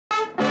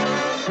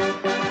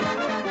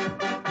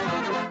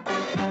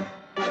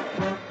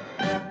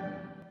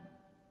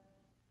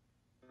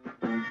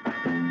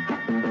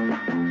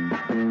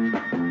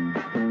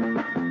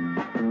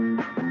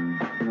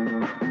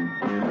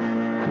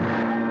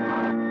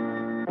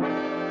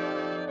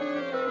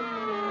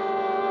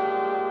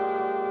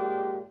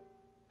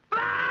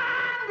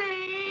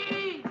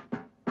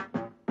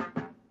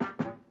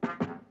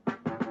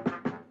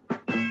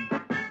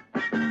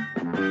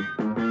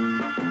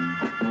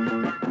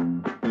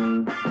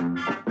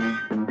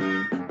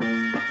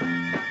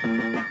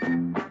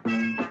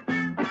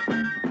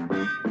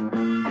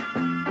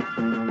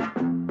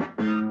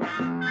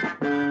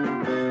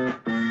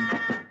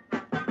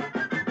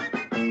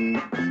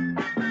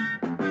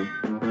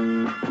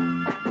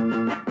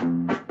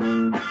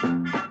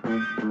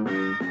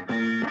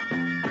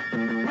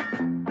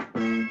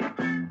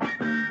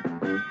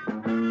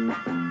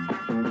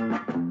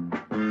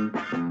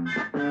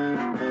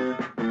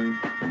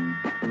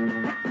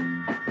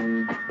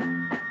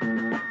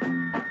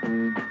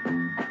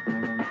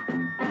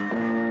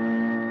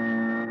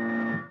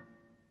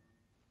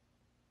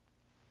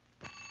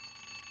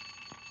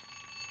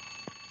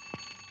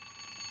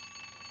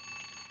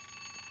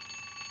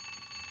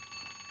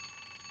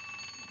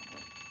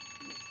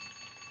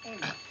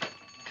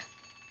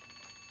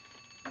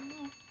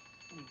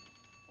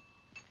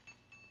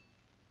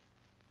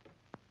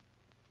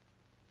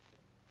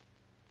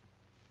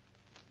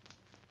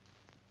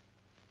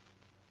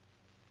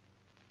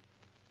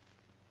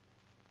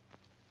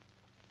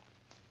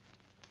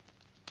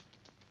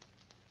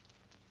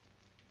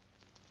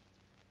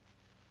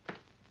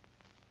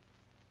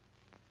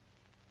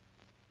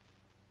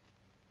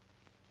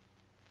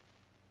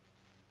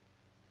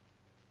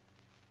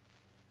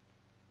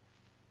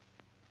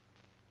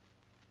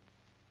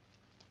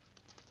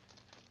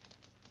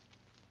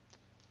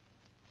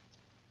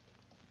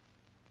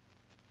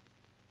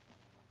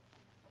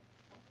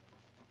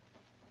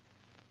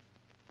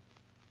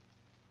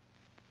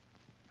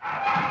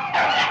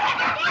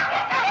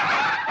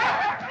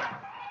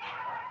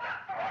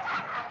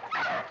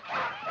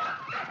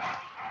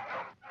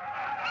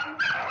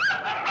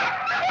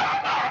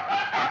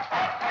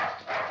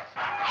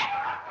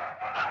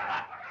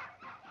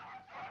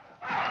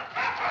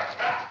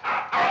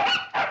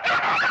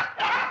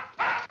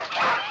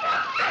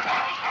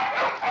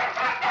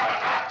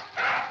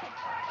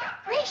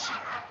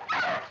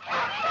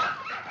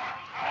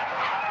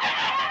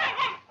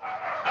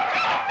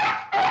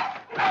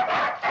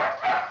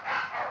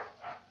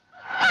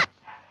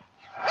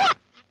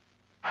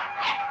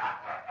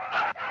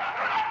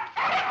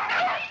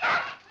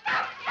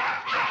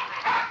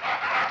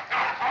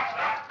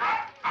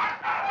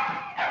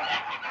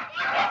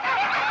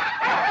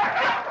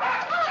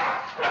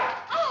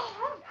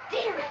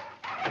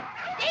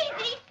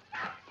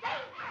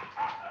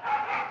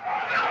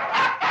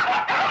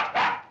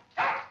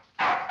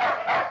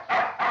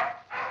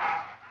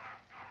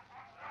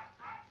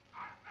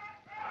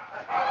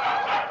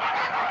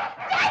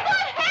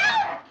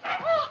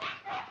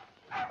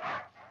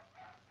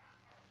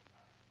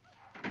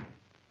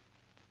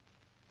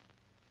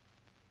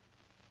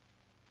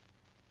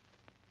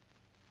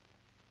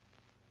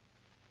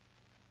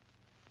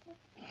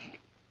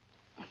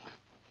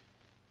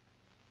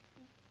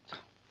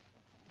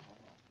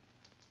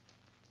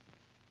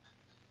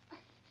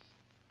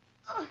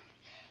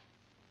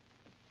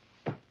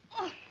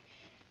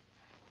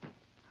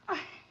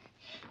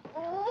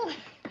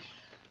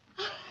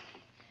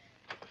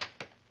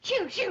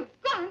Shoo,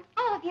 go on,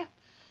 all of you.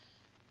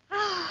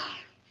 Oh,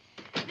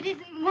 if it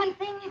isn't one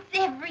thing, it's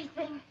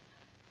everything.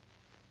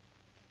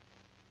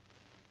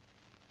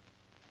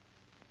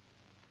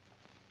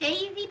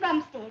 Daisy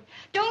Bumstead,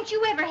 don't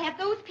you ever have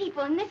those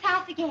people in this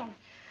house again.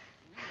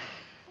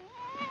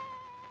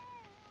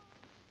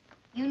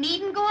 You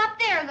needn't go up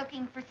there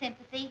looking for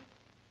sympathy.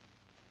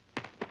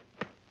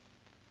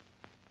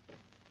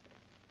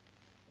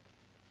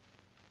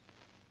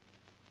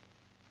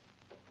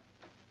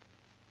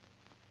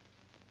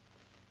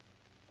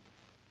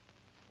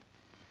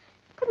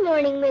 Good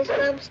morning, Miss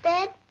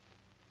Bumstead.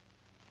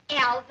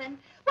 Alvin,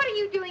 what are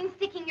you doing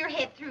sticking your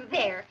head through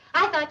there?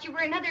 I thought you were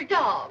another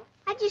dog.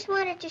 I just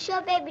wanted to show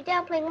Baby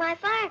Dumpling my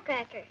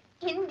firecracker.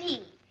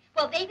 Indeed.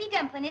 Well, Baby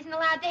Dumpling isn't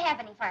allowed to have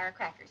any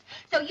firecrackers.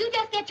 So you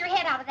just get your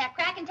head out of that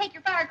crack and take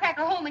your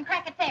firecracker home and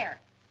crack it there.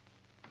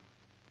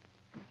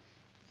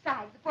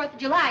 Besides, the 4th of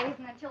July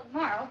isn't until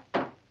tomorrow.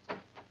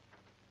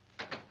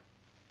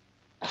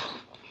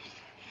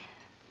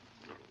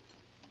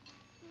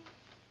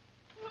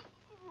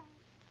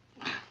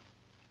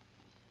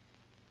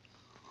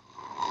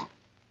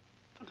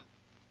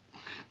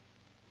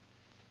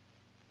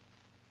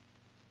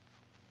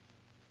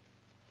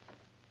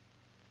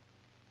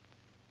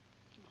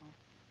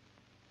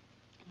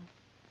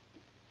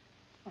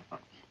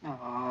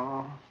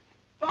 Oh,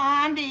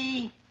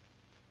 Blondie!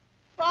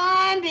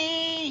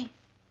 Blondie!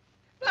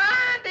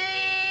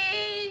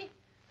 Blondie!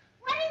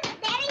 What is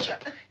it,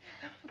 Daddy?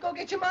 Go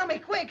get your mommy,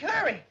 quick,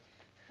 hurry.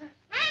 Mommy!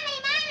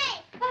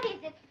 What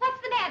is it?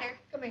 What's the matter?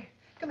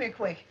 Come here,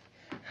 quick.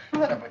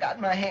 What have I got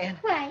in my hand?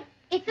 Why,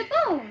 it's a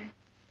bone.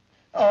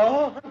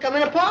 Oh, I'm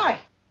coming apart.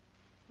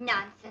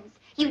 Nonsense.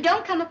 You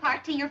don't come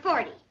apart till you're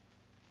 40.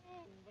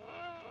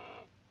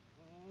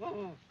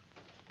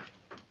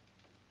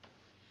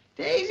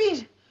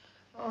 Daisies?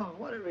 Oh,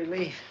 what a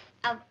relief.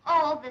 Of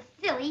all the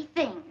silly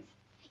things.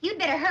 You'd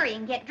better hurry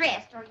and get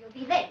dressed or you'll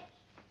be late.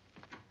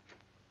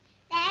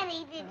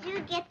 Daddy, did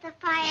you get the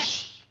fire?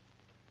 Shh.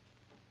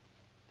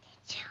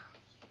 Did you?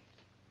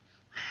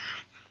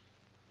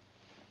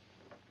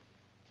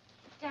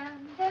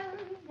 Dum, dum,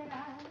 da, da,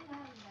 da,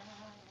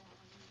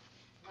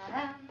 da,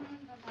 da,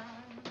 da,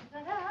 da,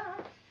 da,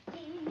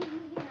 dee,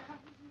 da,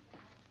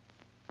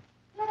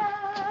 da,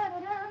 da,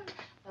 da,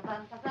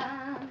 ba-bum,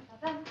 ba-bum,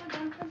 ba-bum,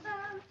 ba-bum,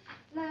 ba-bum,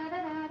 la, da,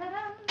 da, da,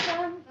 dum,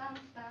 dum, bum,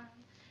 bum,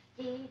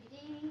 dee,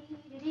 dee,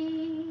 dee,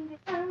 dee,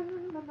 dum,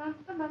 ba-bum,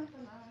 ba-bum,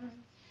 ba-bum,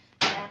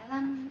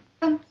 da-da-dum,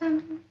 bum, bum,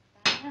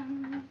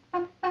 ba-dum,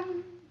 bum, bum,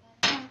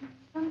 ba-dum,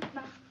 bum,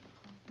 bum.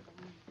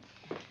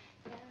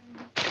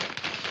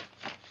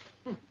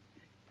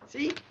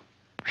 See?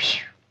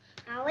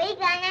 Are we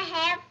gonna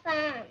have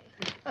fun?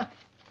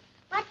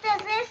 What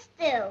does this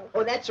do?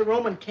 Oh, that's a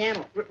Roman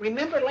candle.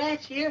 Remember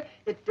last year?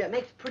 It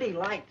makes pretty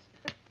lights.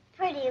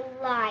 Pretty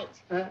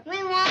light. Huh?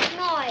 We want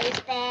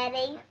noise,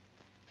 Daddy.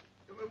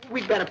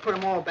 We'd better put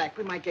them all back.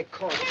 We might get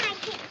caught. Can I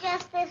keep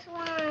just this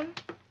one?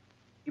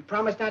 You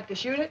promise not to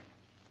shoot it?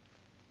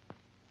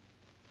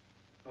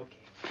 Okay.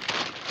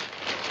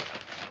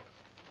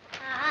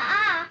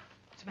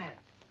 What's the matter?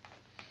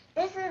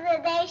 This is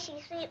the day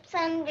she sweeps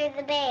under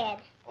the bed.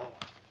 Oh.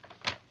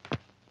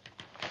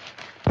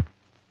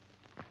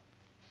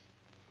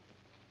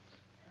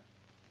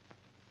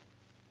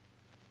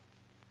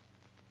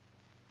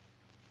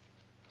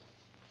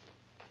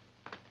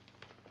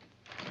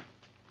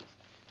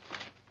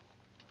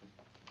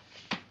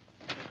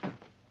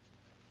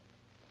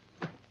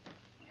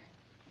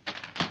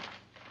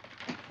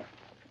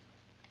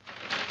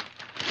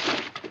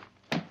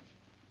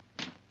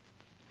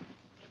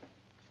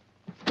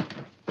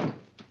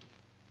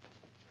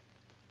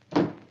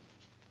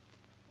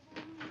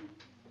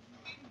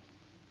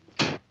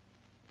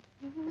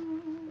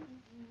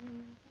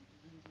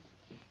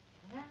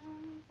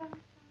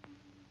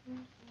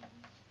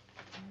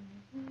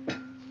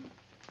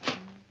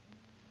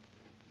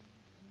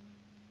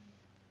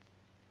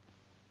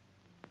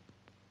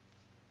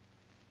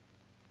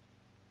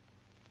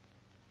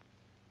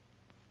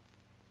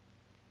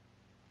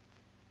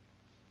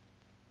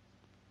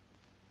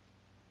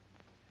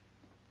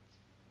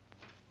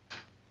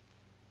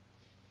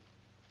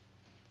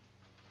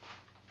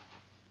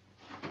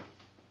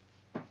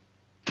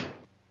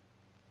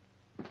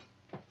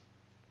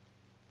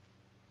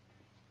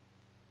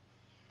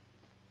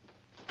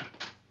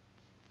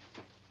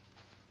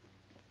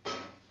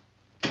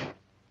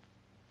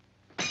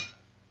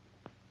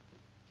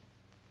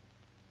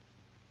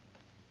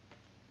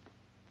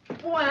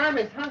 Boy, I'm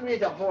as hungry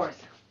as a horse.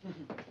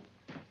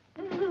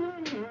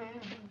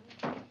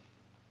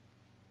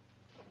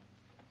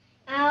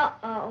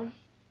 Uh-oh.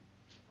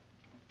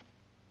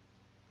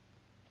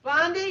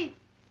 Blondie,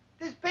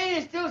 this paint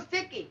is still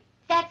sticky.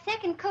 That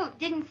second coat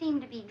didn't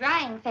seem to be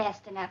drying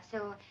fast enough,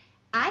 so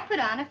I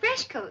put on a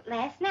fresh coat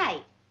last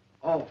night.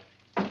 Oh.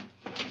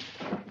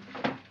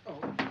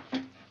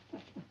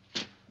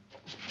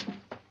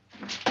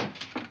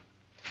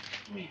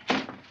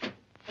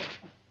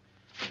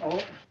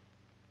 Oh.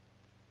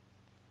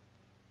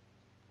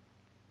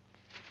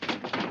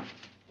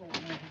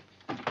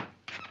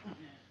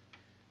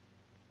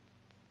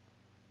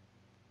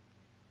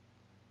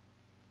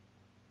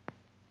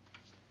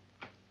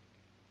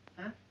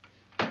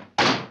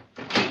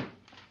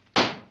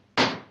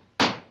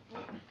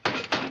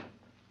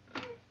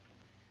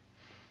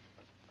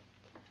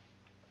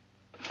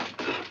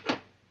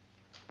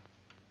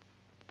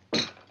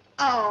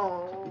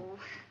 Oh.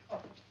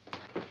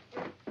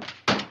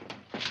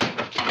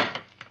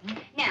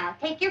 Now,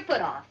 take your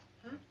foot off.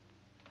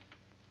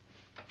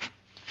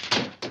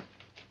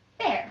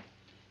 There.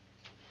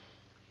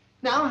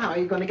 Now, how are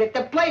you going to get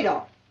the plate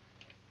off?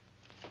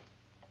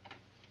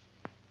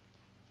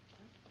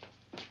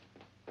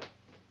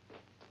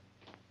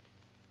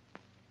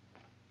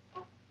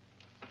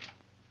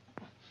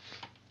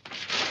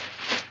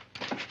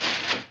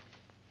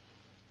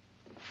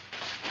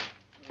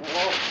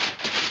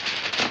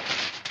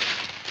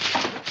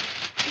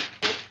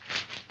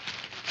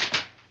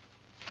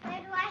 Where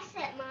do I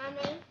sit,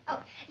 Mommy?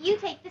 Oh, you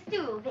take the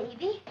stool,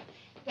 baby.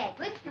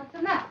 Dagwood, help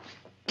him out.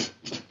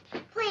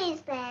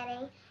 Please,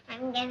 Daddy.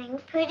 I'm getting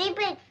pretty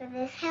big for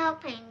this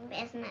helping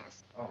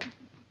business. Oh.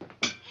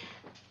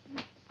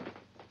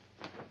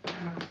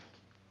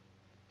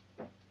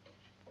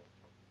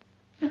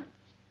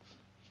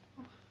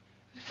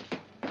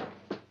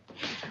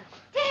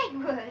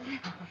 Dagwood,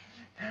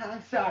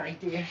 I'm sorry,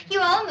 dear. you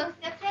almost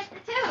upset the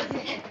toast.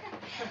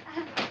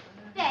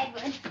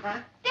 Dagwood. Huh?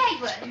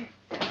 Dagwood.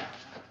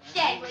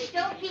 Dagwood,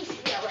 don't be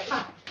silly.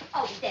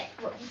 Oh,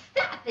 Dagwood,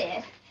 stop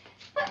it.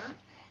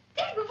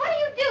 Dagwood, what are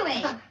you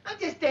doing? I'm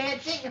just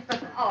dancing.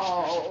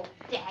 Oh,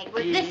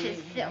 Dagwood, this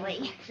is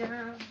silly.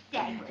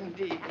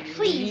 Dagwood,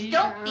 please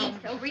don't be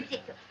so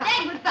ridiculous.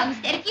 Dagwood,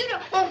 Bumstead, if you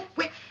don't... Oh,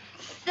 wait.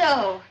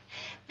 So,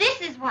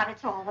 this is what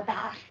it's all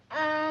about.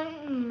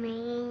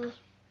 Me.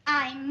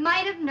 I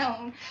might have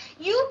known.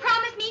 You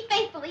promised me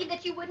faithfully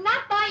that you would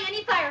not buy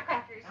any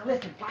firecrackers. Now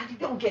listen, Blondie,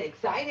 don't get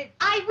excited.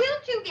 I will,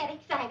 too, get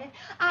excited.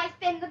 I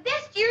spend the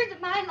best years of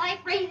my life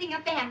raising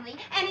a family,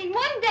 and in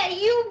one day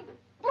you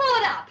blow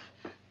it up.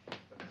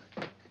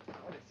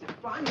 Oh, listen,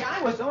 Blondie,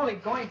 I was only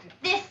going to...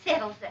 This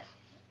settles it.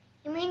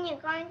 You mean you're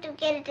going to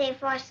get a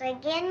divorce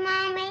again,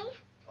 Mommy?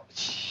 Oh,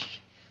 shh.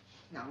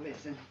 Now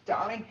listen,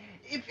 darling,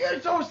 if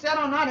you're so set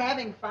on not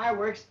having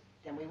fireworks,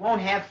 then we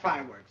won't have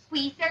fireworks.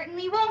 We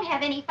certainly won't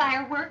have any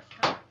fireworks.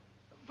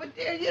 But,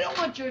 dear, you don't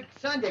want your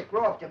son to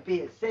grow up to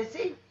be a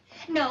sissy.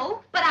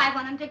 No, but I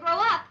want him to grow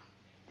up.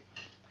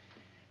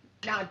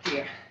 Now,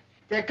 dear,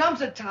 there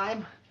comes a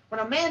time when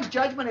a man's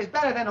judgment is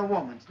better than a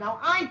woman's. Now,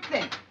 I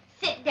think...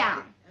 Sit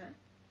down.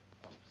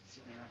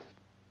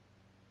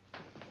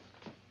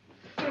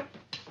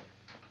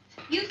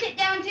 You sit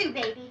down, too,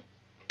 baby.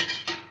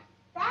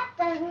 That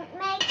doesn't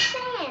make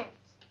sense.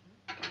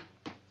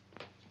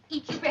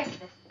 Eat your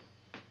breakfast.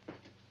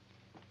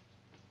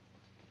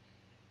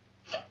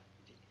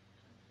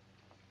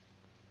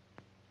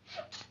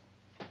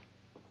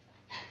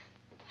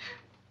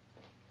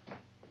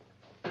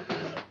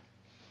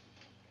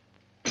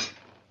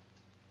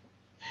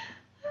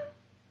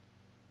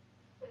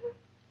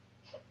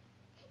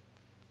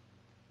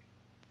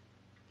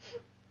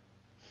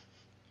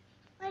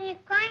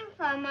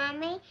 for,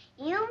 Mommy.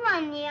 You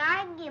won the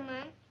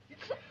argument.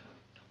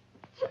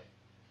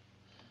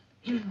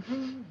 It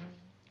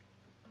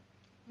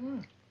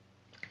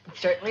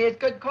certainly is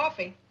good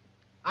coffee.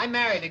 I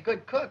married a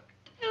good cook.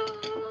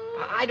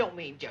 I don't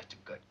mean just a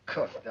good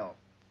cook, though.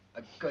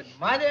 A good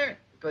mother,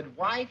 a good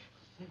wife.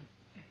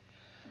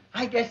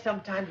 I guess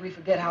sometimes we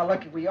forget how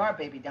lucky we are,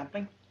 baby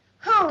dumpling.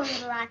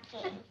 Who's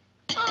lucky?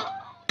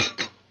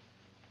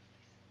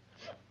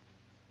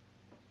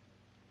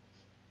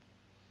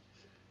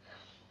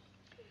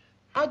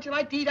 How'd you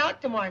like to eat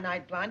out tomorrow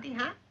night, Blondie,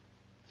 huh?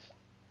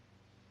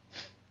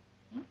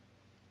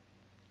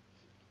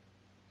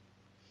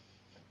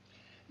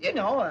 You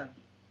know, have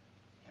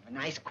a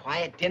nice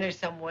quiet dinner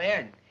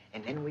somewhere,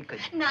 and then we could...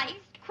 Nice,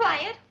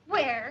 quiet,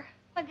 where?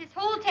 Well, this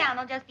whole town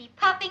will just be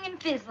popping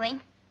and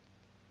fizzling.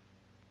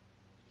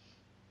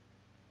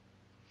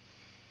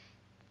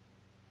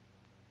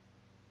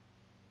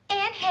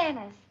 Aunt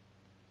Hannah's.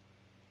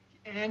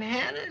 Aunt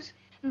Hannah's?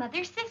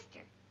 Mother's sister.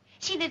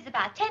 She lives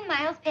about 10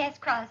 miles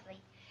past Crosley.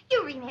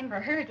 You remember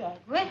her,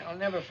 Dagwood. I'll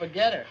never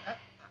forget her.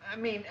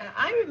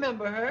 I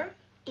remember her.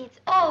 It's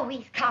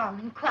always calm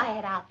and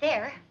quiet out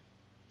there.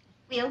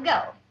 We'll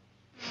go.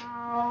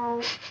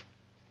 No.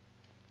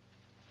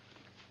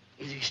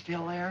 Is he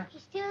still there?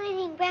 He's still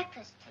eating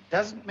breakfast. It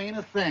doesn't mean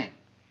a thing.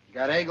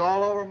 Got egg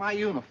all over my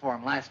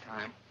uniform last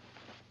time.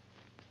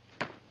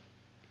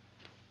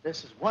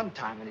 This is one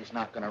time that he's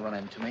not going to run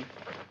into me.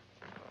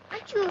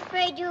 Aren't you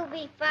afraid you'll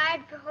be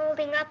fired for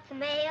holding up the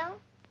mail?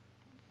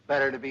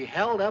 Better to be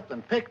held up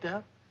than picked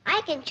up.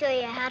 I can show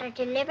you how to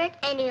deliver it,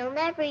 and you'll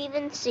never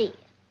even see it.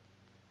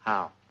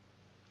 How?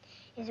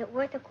 Is it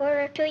worth a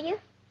quarter to you?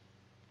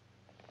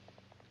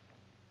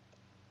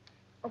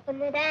 Open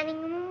the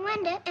dining room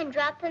window and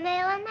drop the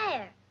mail in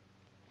there.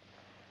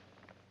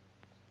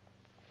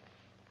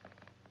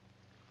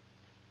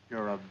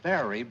 You're a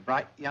very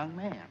bright young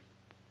man.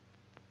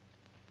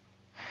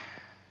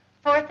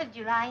 4th of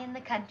July in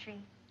the country.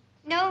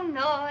 No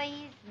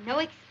noise, no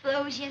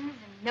explosions,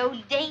 and no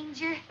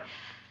danger.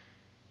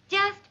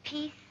 Just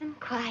peace and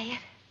quiet.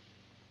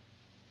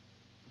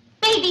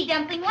 Baby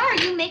Dumpling, why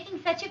are you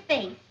making such a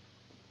face?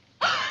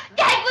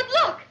 Dagwood,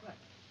 look!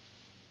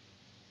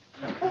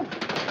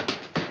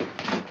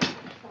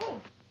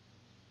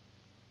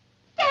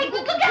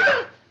 Dagwood, look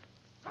out!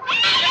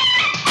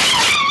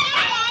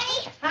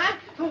 Huh?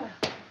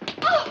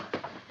 Oh,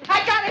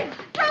 I got him!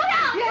 throw it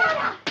out!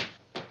 Yeah.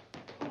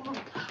 Throw it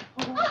out!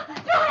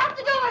 Throw it out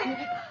the door!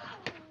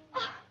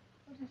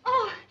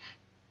 Oh,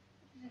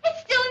 it's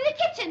still in the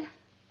kitchen.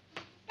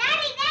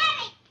 Daddy,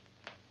 Daddy!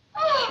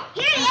 Oh,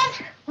 Here he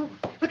is.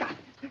 Look out!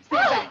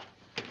 Stand back!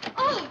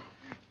 oh,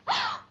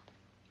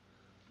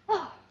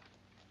 oh.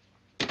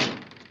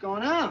 What's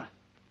going on?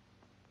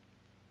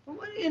 Well,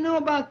 what do you know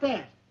about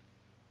that?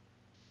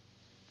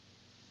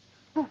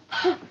 Oh,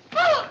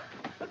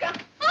 Look out!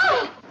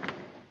 oh,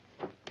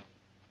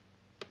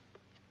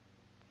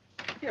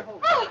 Here,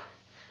 hold it. oh.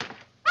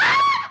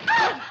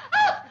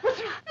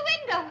 The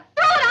window!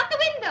 Throw it out the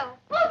window!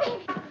 Oh,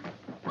 baby!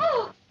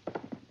 Oh!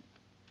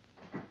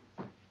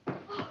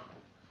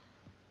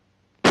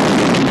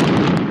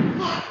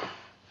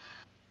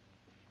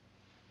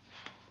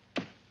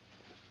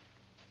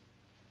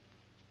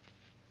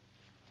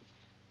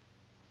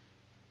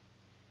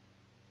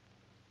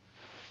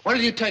 What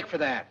did you take for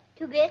that?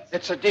 2 bits.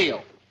 It's a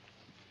deal.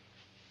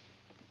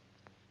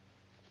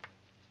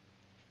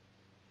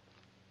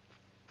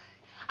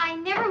 I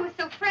never was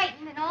so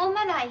frightened in all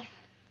my life.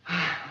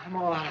 I'm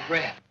all out of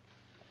breath.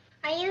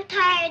 Are you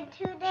tired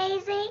too,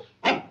 Daisy?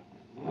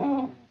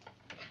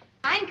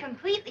 I'm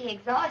completely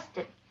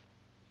exhausted.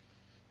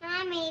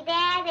 Mommy,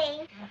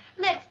 Daddy.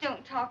 Let's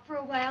don't talk for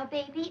a while,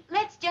 baby.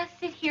 Let's just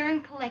sit here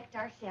and collect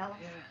ourselves.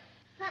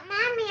 But,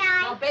 Mommy,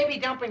 Now, baby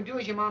dumpling, do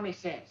as your mommy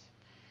says.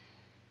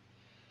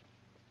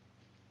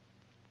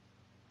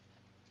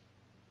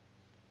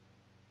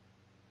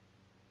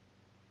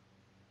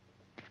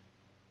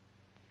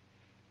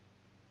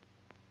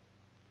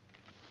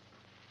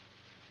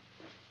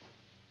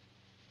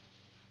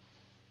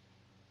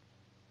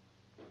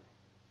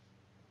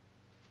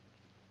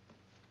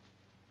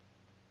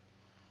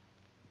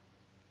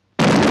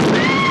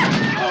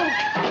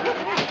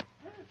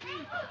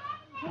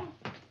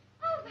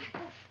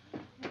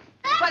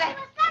 Daddy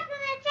was stuck in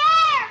the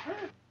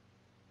chair.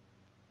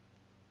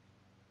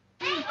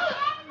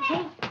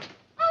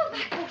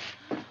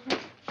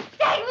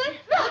 Dagwood,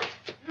 look!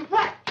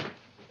 What?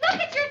 Look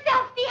at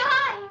yourself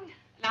behind!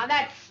 Now,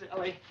 that's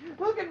silly.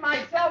 Look at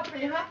myself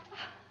behind.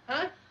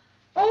 Huh?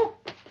 Oh!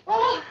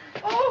 Oh!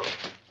 Oh!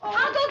 Oh!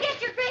 I'll go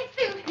get your gray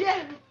suit.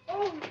 Yeah.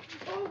 Oh!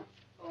 Oh!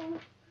 Oh!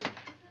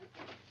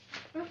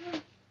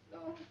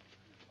 No.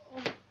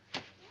 Oh.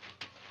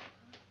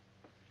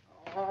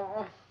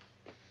 Oh.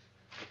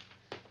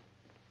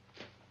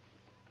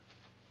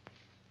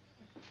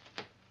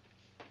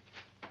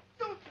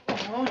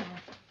 Oh.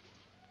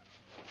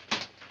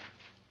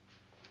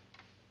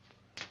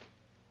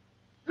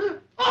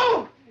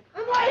 Oh!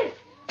 I'm late!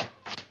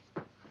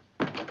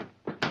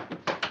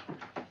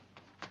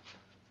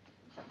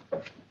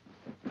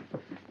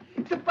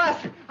 the bus.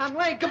 I'm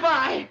late.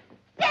 Goodbye.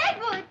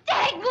 Dagwood!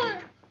 Dagwood!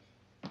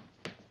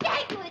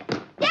 Dagwood!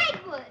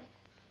 Dagwood!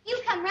 You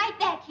come right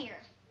back here.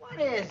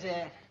 What is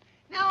it?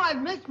 Now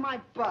I've missed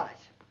my bus.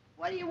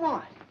 What do you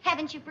want?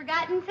 Haven't you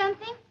forgotten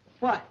something?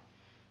 What?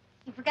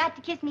 You forgot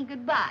to kiss me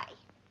goodbye.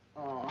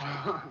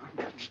 Oh.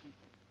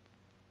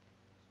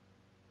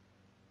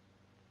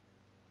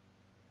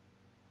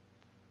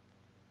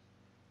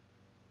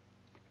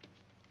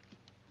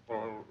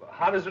 Well,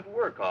 how does it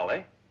work,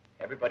 Ollie?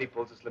 Everybody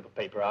pulls a slip of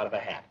paper out of a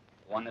hat.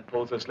 The one that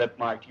pulls a slip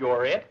marked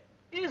 "You're it"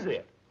 is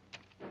it.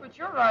 But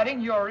you're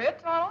writing "You're it"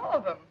 on all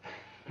of them.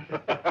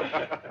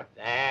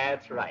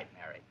 That's right,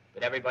 Mary.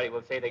 But everybody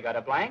will say they got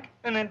a blank,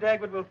 and then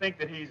Dagwood will think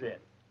that he's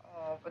it.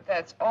 Oh, but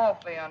that's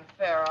awfully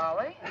unfair,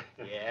 Ollie.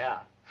 Yeah,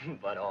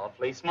 but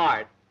awfully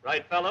smart.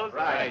 Right, fellows?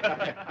 Right.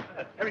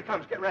 Here he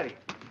comes. Get ready.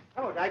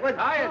 Hello, Dagwood.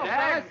 Hiya, Oh,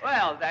 Dag. thanks.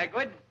 Well,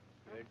 Dagwood,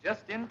 you're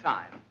just in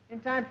time. In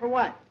time for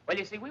what? Well,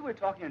 you see, we were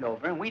talking it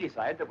over, and we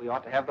decided that we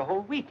ought to have the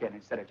whole weekend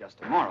instead of just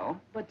tomorrow.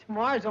 But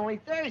tomorrow's only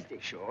Thursday.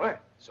 Sure.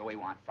 So we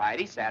want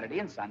Friday, Saturday,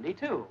 and Sunday,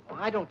 too. Well,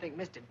 I don't think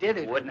Mr.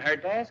 Dithers... Wouldn't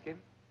hurt to ask him.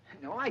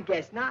 No, I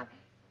guess not.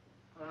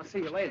 Well, I'll see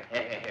you later.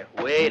 Hey,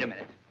 wait a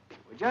minute.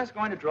 We're just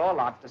going to draw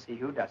lots to see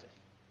who does it.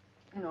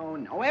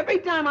 No. Every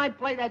time I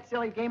play that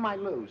silly game, I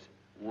lose.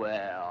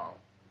 Well,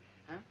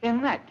 Huh?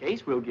 in that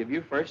case, we'll give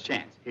you first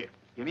chance. Here,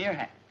 give me your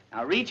hand.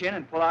 Now reach in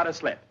and pull out a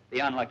slip. The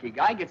unlucky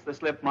guy gets the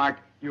slip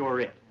marked "You're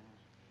it."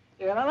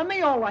 Here, now, let me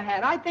hold the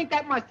hat. I think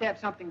that must have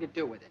something to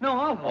do with it. No,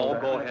 I'll hold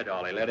it. Go ahead,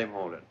 Ollie. Let him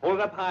hold it. Hold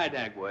it up high,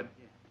 Dagwood.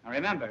 Now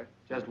remember,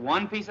 just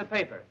one piece of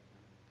paper.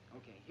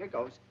 Okay, here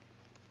goes.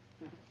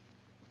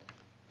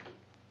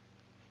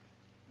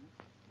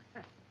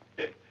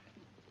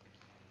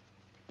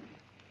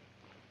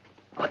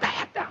 Put the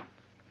hat down.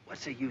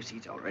 What's the use?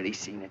 He's already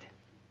seen it.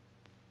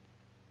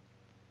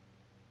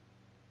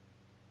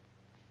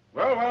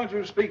 Well, why don't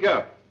you speak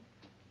up?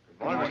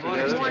 Good morning,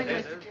 Good morning,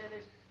 Mr. Mr.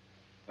 Dithers.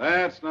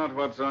 That's not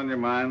what's on your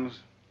minds.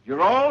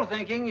 You're all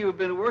thinking you've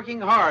been working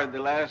hard the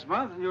last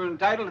month, and you're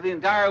entitled to the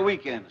entire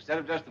weekend instead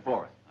of just the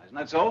 4th. Isn't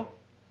that so?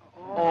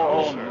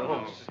 Oh,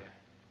 no, sir.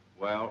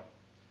 Well,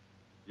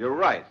 you're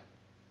right.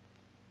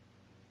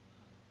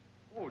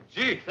 Oh,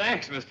 gee,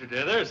 thanks, Mr.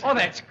 Dithers. Oh,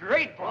 that's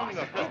great, boss.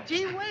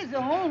 Gee whiz,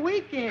 the whole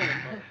weekend.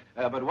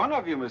 But one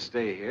of you must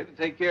stay here to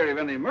take care of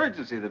any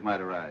emergency that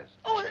might arise.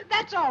 Oh,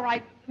 that's all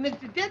right,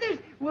 Mr. Dithers.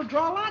 We'll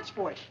draw lots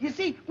for it. You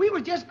see, we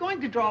were just going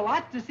to draw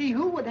lots to see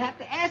who would have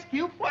to ask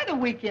you for the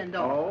weekend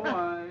Oh, off.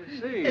 I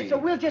see. So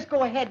we'll just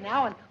go ahead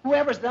now, and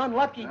whoever's the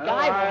unlucky Well,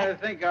 guy I will...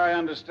 think I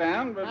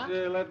understand, but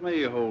Huh? let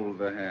me hold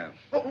the hat.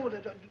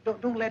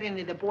 Don't let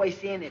any of the boys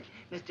see in it,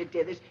 Mr.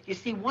 Dithers. You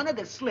see, one of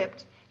the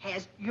slips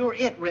has "You're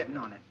it" written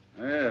on it.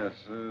 Yes,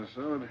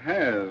 so it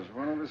has.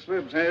 One of the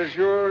slips has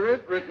 "You're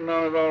it" written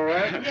on it, all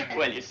right.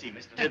 Well, you see,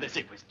 Mr. Dithers,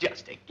 it was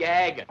just a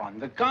gag. On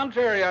the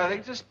contrary, I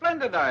think it's a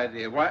splendid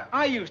idea. Why,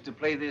 I used to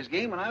play this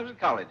game when I was at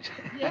college.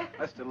 Yeah?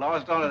 I must have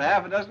lost on it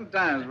half a dozen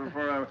times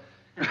before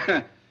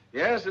I...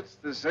 Yes, it's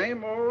the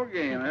same old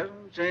game. It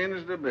hasn't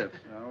changed a bit.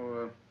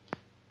 Now,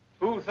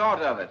 who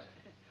thought of it?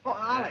 Oh,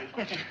 Ollie.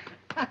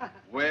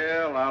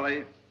 Well,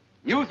 Ollie,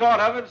 you thought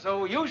of it,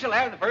 so you shall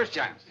have the first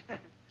chance.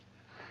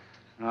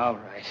 All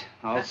right,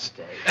 I'll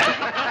stay.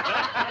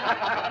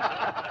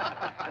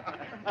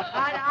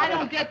 I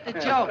don't get the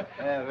joke.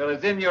 Well,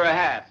 it's in your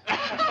hat.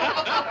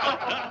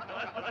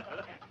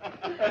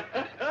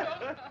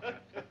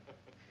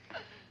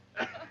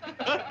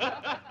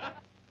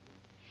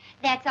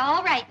 That's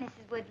all right,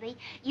 Mrs. Woodley.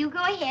 You go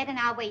ahead, and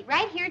I'll wait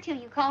right here till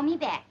you call me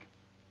back.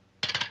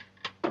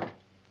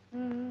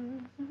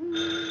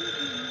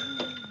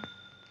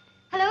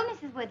 Hello,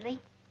 Mrs. Woodley.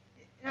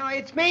 No,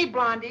 it's me,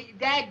 Blondie,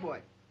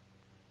 Dagwood.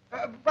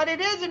 But it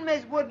isn't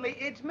Miss Woodley,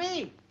 it's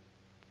me.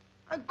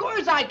 Of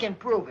course I can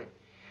prove it.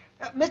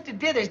 Mr.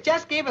 Dithers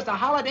just gave us a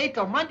holiday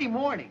till Monday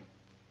morning.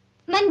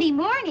 Monday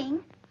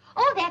morning?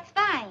 Oh, that's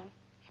fine.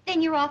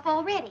 Then you're off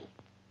already.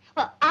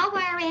 Well, I'll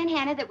wire Aunt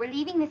Hannah that we're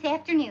leaving this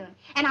afternoon,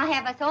 and I'll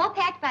have us all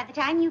packed by the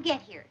time you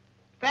get here.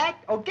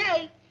 Packed?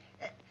 Okay.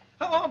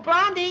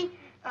 Blondie,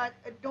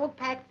 don't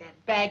pack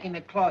that bag in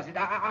the closet.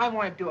 I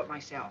want to do it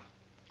myself.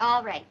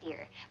 All right,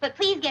 dear. But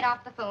please get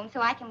off the phone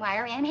so I can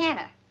wire Aunt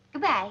Hannah.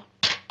 Goodbye.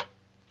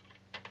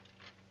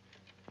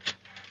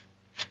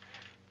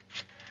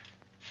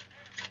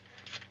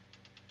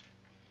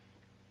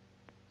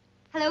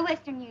 Hello,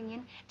 Western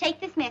Union. Take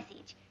this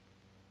message.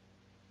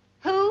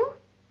 Who?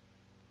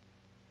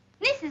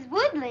 Mrs.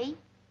 Woodley?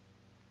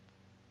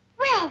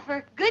 Well,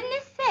 for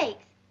goodness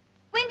sakes.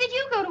 When did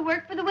you go to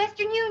work for the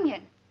Western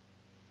Union?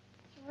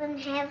 She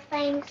wouldn't have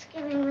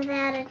Thanksgiving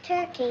without a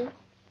turkey.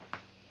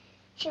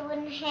 She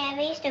wouldn't have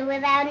Easter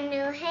without a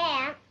new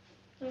hat.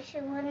 And she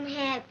wouldn't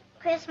have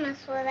Christmas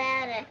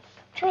without a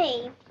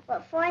tree.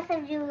 But 4th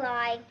of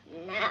July,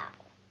 no.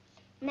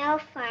 No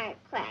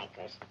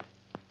firecrackers.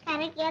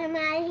 Gotta get them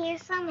out of here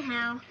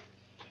somehow.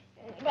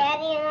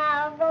 Daddy and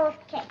I'll both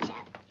catch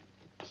up.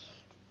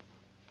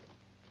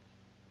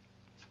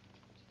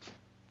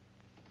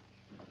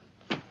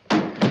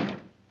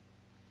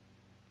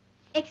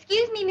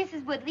 Excuse me,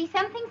 Mrs. Woodley.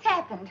 Something's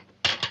happened.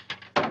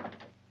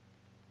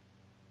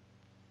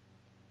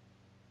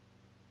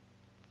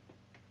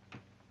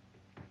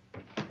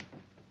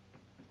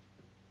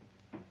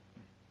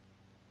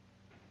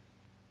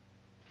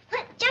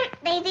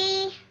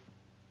 Daisy.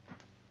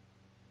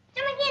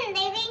 Jump again,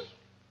 Daisy.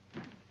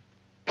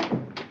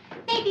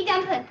 Baby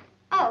Dumpling.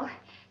 Oh,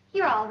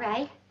 you're all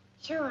right.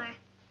 Sure.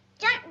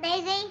 Jump,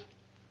 Daisy.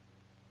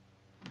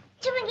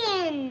 Jump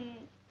again.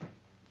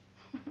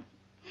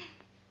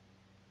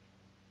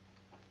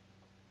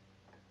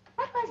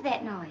 What was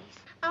that noise?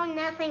 Oh,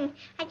 nothing.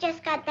 I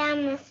just got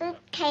down the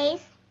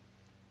suitcase.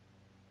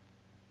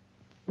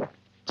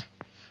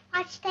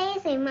 Watch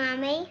Daisy,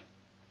 Mommy.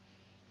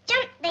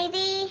 Jump,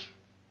 Daisy.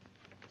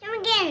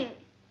 Jump again.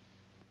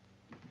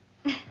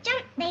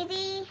 Jump,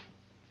 Daisy.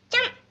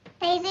 Jump,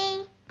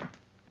 Daisy.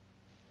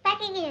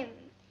 Back again.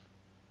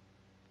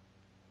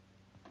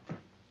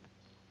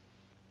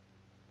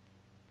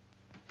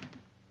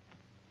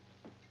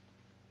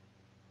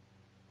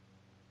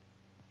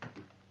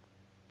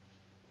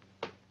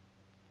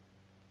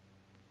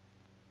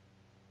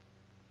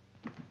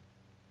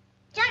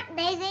 Jump,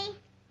 Daisy.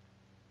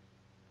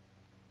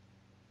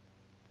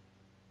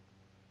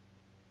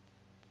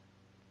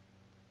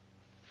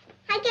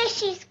 I guess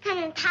she's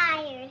kind of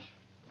tired.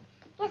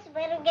 Guess we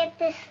better get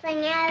this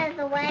thing out of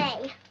the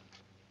way.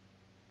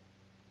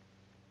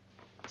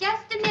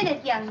 Just a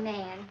minute, young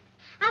man.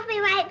 I'll be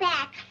right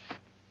back.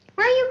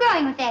 Where are you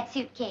going with that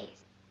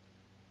suitcase?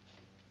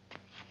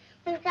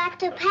 We've got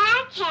to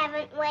pack,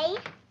 haven't we?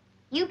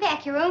 You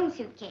pack your own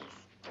suitcase.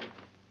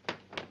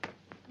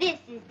 This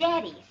is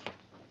Daddy's.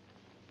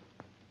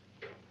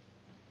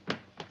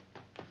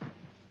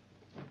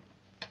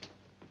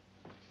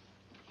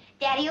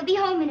 Daddy will be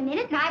home in a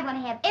minute, and I want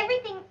to have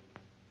everything...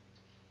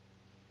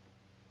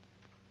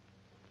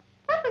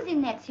 What was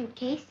in that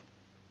suitcase?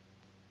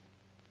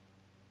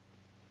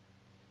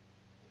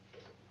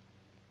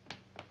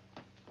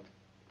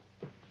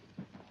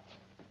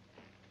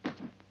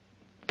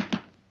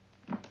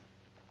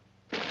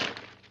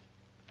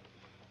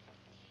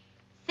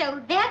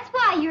 So that's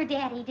why your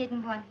daddy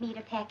didn't want me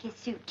to pack his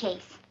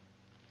suitcase.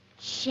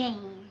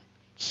 Shame.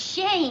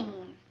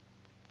 Shame.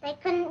 They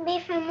couldn't be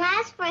from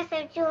last 4th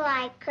of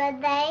July,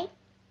 could they?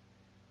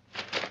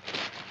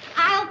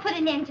 I'll put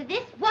an end to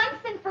this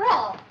once and for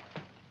all.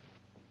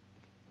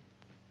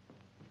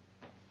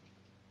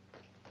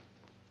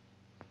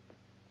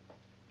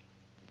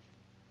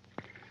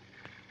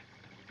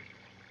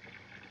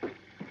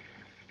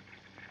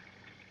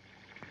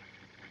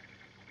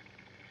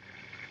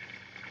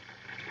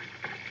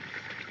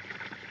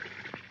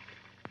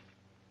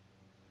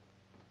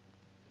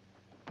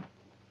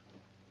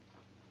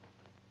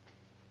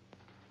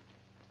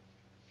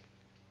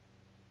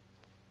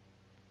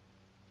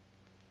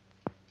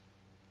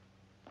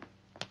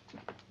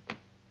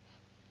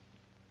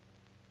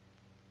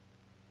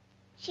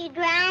 She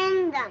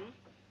drowned them.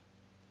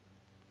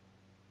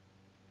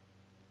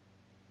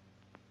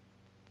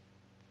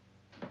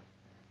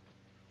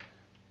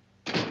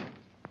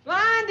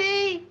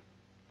 Blondie!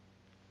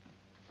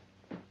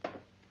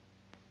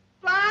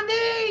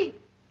 Blondie!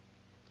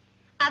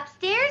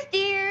 Upstairs,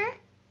 dear.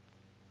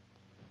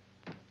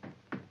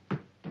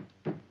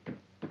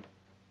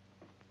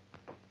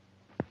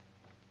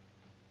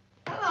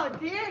 Hello,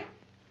 dear.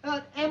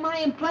 Am I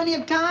in plenty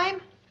of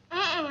time?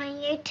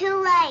 You're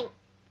too late.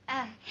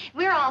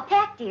 We're all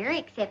packed, dear,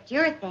 except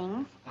your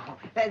things. Oh,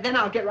 then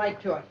I'll get right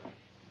to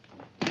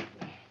it.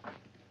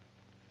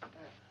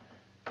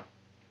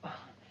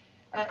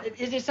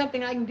 Is there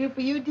something I can do for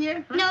you,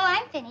 dear? Huh? No,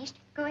 I'm finished.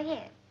 Go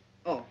ahead.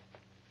 Oh,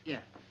 yeah.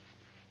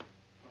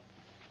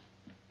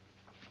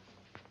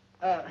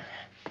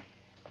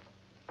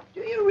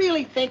 Do you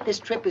really think this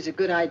trip is a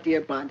good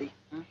idea, Blondie?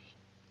 Huh?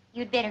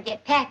 You'd better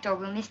get packed or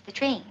we'll miss the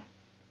train.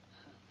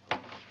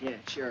 Yeah,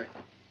 sure.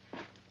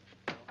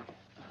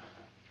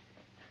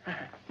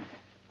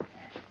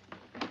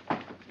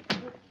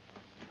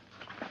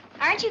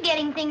 Aren't you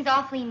getting things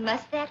awfully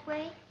mussed that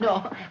way?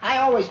 No, I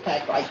always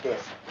pack like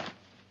this.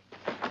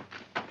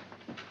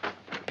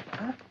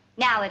 Huh?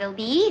 Now it'll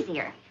be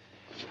easier.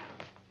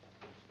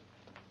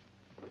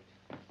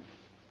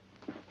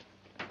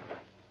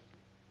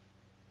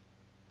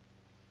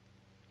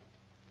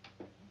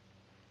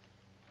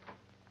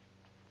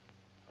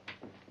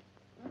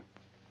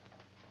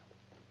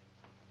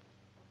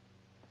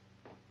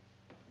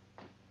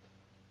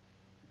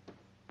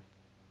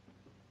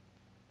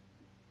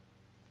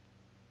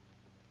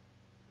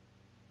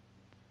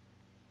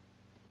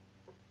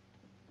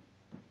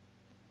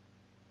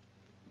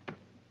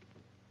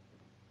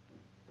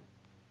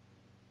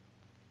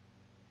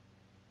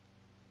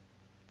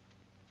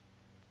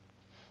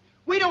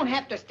 We don't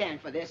have to stand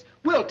for this.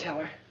 We'll tell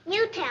her.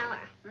 You tell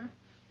her. Huh?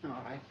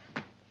 All right.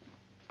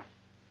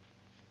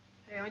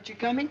 Hey, aren't you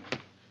coming?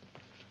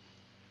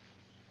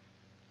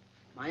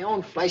 My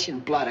own flesh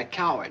and blood, a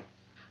coward.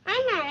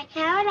 I'm not a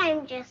coward.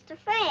 I'm just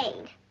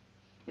afraid.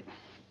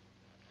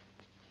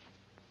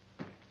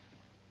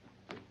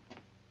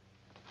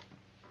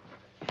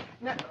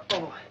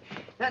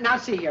 Now,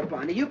 see here,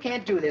 Blondie. You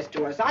can't do this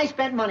to us. I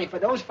spent money for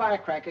those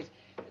firecrackers.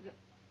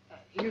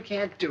 You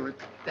can't do it.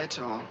 That's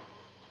all.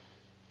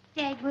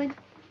 Dagwood,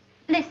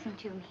 listen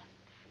to me.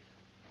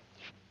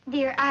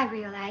 Dear, I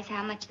realize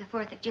how much the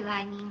 4th of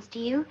July means to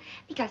you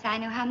because I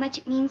know how much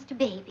it means to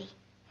Baby.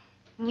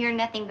 And you're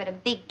nothing but a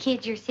big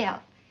kid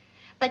yourself.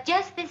 But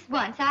just this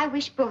once, I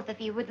wish both of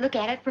you would look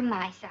at it from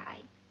my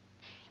side.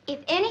 If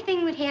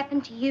anything would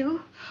happen to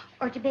you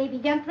or to Baby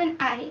Dumpling,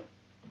 I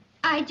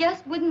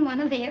just wouldn't want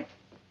to live.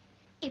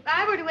 If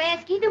I were to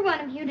ask either one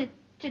of you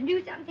to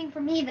do something for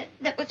me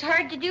that was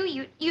hard to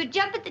do, you'd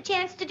jump at the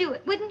chance to do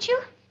it, wouldn't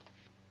you?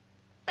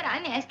 But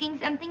I'm asking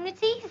something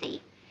that's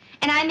easy.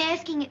 And I'm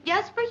asking it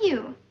just for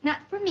you, not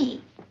for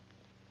me.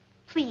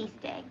 Please,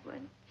 Dagwood.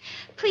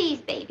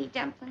 Please, Baby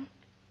Dumpling.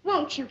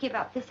 Won't you give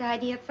up this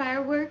idea of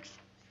fireworks?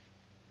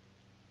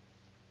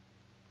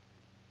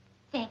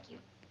 Thank you.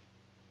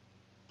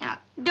 Now,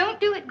 don't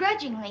do it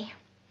grudgingly.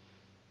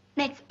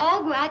 Let's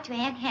all go out to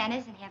Aunt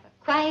Hannah's and have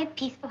a quiet,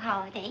 peaceful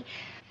holiday.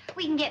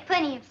 We can get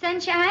plenty of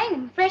sunshine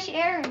and fresh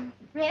air and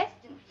rest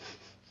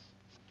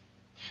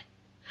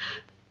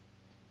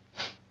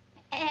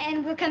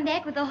and we'll come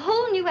back with a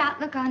whole new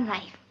outlook on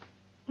life.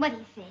 What do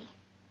you say?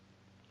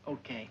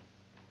 Okay.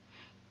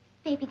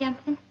 Baby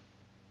Dumpling?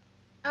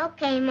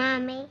 Okay,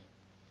 Mommy.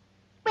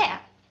 Well,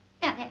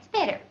 now that's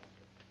better.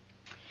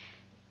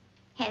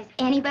 Has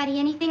anybody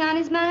anything on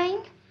his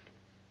mind?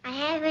 I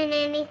haven't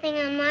anything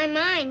on my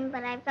mind,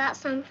 but I've got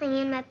something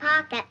in my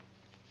pocket.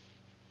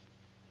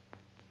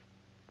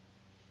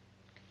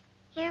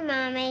 Here,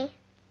 Mommy.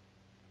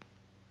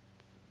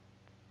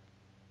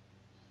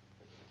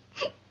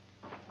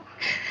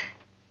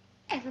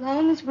 As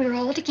long as we're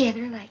all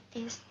together like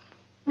this,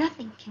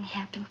 nothing can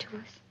happen to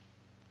us.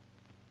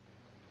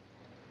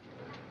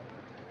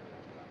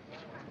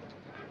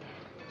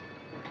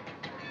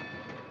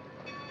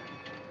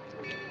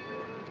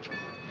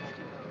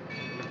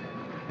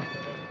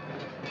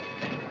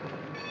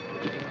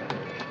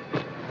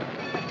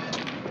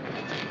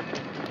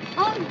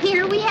 Oh,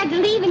 dear, we had to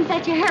leave in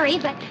such a hurry,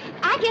 but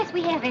I guess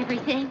we have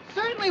everything.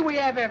 Certainly we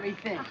have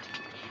everything.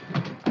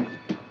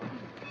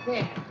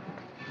 There.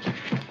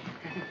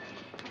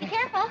 Be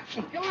careful.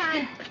 Go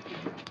on.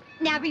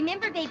 Now,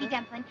 remember, Baby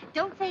Dumpling,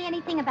 don't say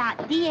anything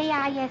about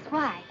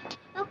D-A-I-S-Y.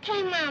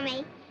 Okay,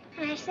 Mommy.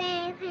 Can I say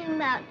anything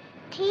about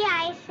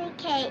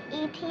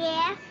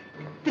T-I-C-K-E-T-S?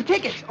 The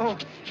tickets. Oh,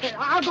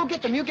 I'll go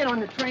get them. You get on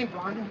the train,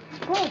 Blondie.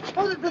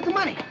 Oh, the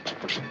money.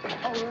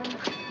 Oh,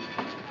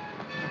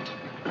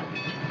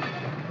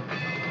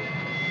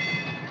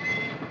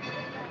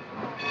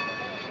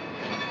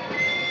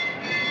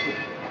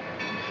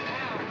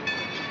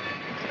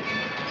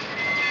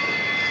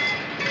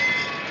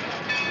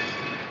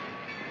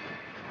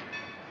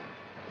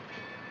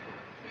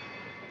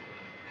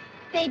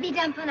 Baby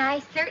Dumpling, I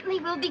certainly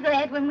will be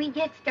glad when we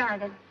get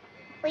started.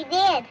 We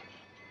did.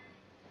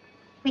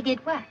 We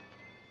did what?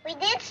 We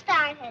did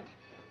started.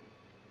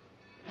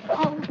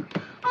 Oh,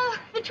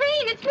 the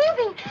train, it's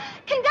moving.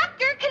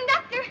 Conductor,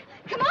 conductor.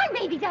 Come on,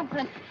 Baby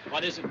Dumpling.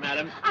 What is it,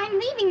 madam? I'm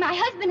leaving my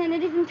husband, and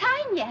it isn't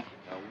time yet.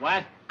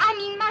 What? I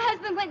mean, my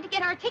husband went to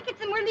get our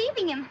tickets, and we're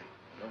leaving him.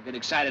 Don't get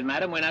excited,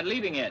 madam. We're not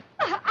leaving yet.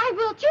 I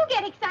will, too,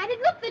 get excited.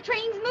 Look, the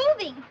train's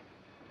moving.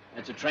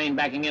 That's a train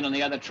backing in on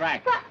the other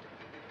track. What?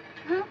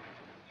 Huh?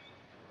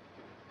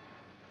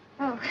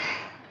 Oh.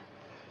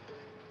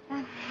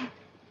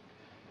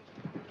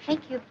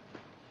 Thank you.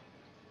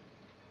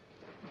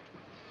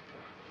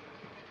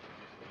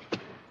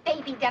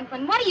 Baby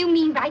Dumpling, what do you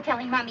mean by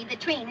telling Mommy the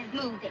train is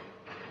moving?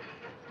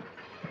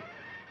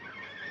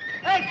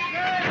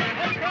 Extra!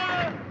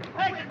 Extra!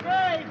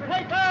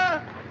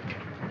 Extra!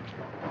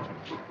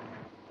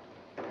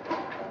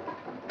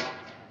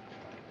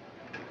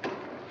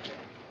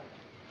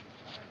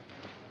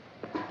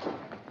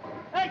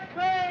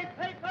 Extra!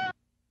 Paper!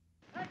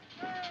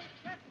 Extra!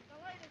 Get the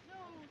latest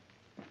news!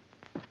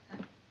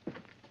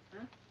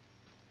 Huh?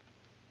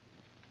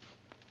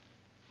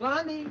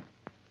 Blondie!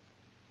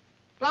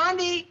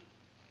 Blondie!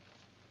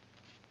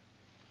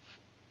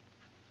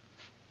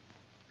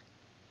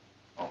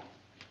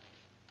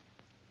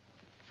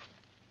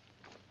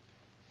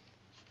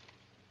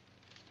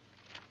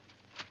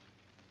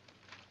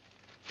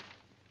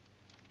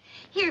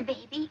 Here,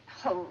 baby.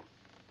 Oh.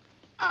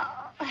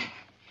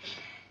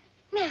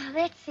 Now,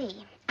 let's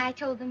see. I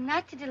told them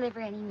not to deliver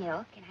any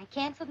milk, and I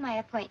canceled my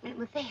appointment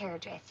with the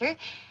hairdresser.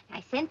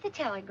 I sent the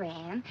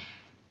telegram.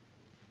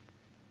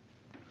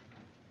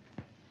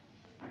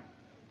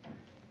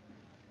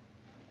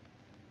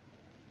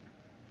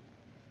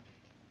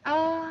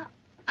 Oh,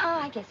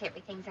 I guess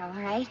everything's all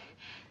right.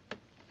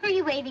 Who are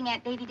you waving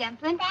at, Baby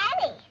Dumpling?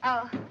 Daddy.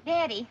 Oh,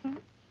 Daddy.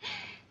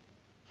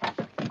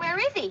 Where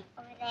is he?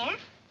 Over there.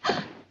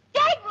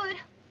 Dagwood!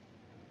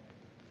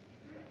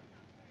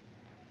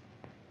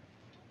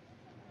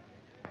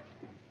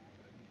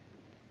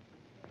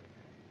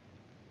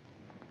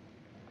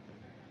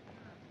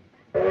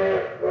 Oh,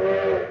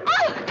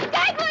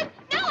 Dagwood!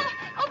 No,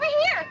 over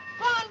here!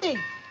 Blondie!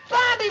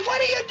 Blondie, what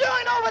are you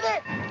doing over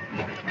there?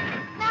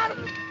 Now,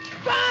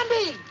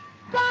 Blondie!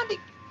 Blondie!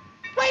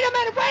 Wait a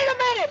minute! Wait a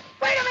minute!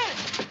 Wait a minute!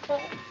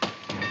 Oh.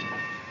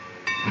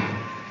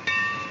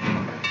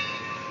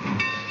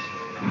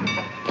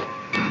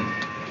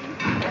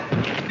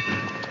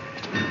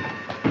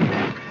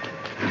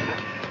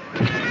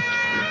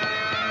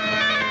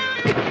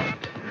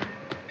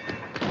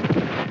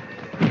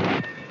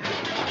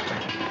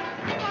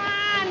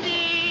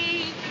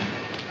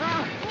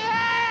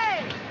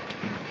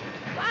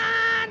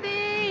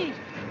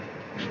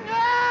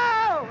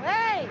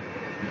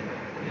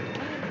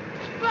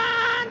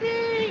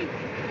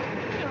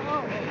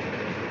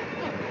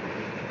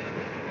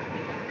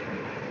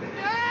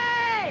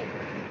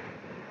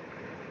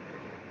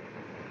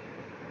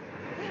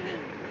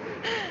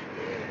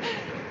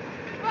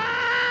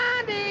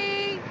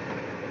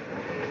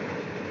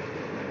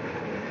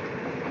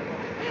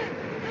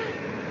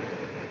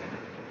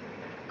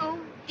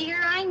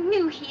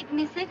 he'd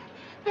miss it.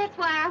 That's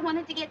why I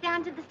wanted to get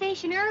down to the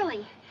station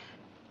early.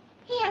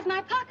 He has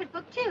my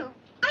pocketbook, too.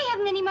 I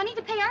haven't any money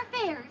to pay our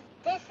fares.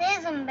 This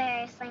is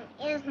embarrassing,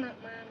 isn't it,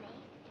 Mommy?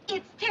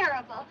 It's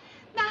terrible.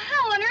 Now,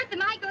 how on earth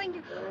am I going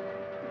to...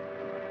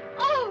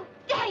 Oh,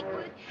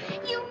 Dagwood,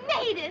 you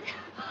made it.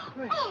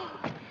 Oh.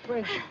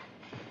 Where?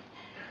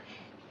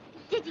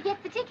 Did you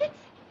get the tickets?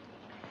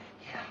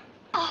 Yeah.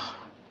 Oh.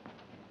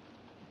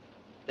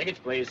 Tickets,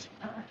 please.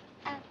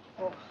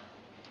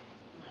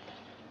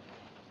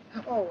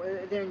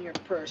 They're in your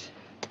purse.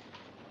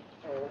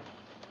 Oh.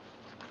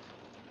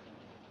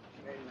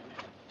 Wait a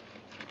minute.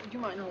 Would you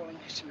mind holding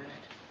this a minute?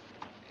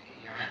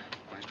 Here.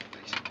 Where's the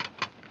place?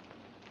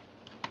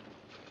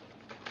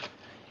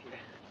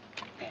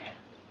 Here.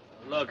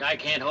 Look, I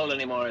can't hold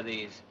any more of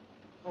these.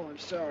 Oh, I'm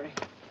sorry.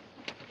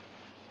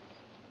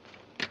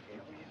 Here,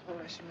 will you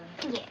hold this a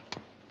minute? Yes.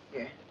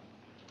 Here.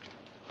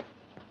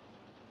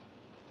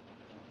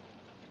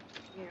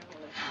 Here,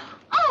 hold this a minute.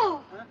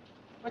 Oh! Huh?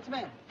 What's the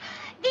matter?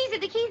 These are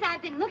the keys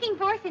I've been looking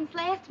for since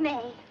last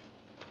May.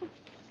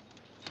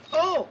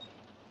 Oh!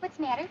 What's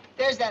the matter?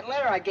 There's that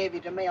letter I gave you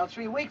to mail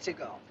 3 weeks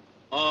ago.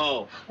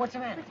 Oh, What's the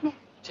matter? What's the matter?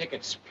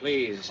 tickets,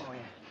 please. Oh, yeah.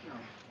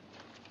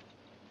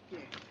 No.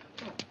 Here.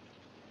 Oh.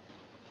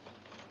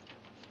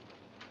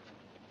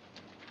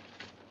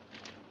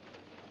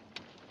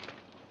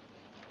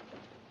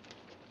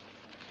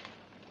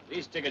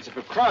 These tickets are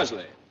for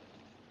Crosley.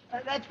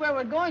 That's where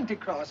we're going to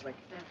Crosley.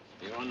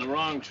 You're on the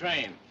wrong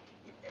train.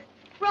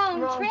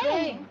 Wrong Wrong train.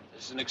 train.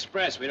 This is an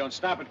express. We don't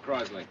stop at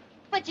Crosley.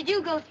 But you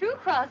do go through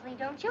Crosley,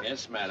 don't you?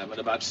 Yes, madam, at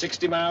about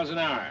 60 miles an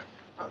hour.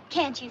 Oh,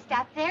 can't you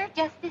stop there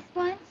just this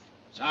once?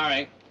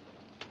 Sorry.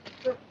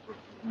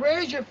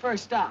 Where's your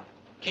first stop?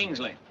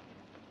 Kingsley.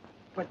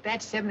 But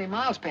that's 70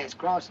 miles past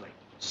Crosley.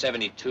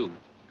 72.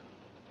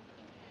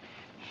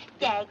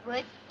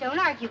 Dagwood, don't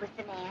argue with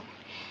the man.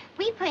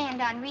 We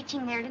planned on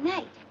reaching there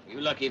tonight. You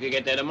lucky if you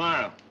get there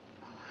tomorrow.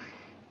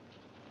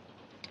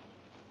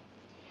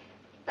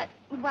 But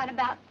what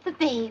about the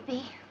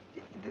baby?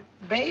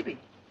 The baby?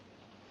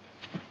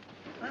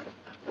 Huh?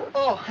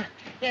 Oh,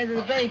 yeah,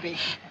 the baby.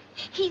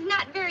 He's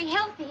not very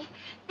healthy.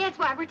 That's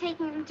why we're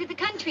taking him to the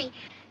country.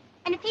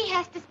 And if he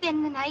has to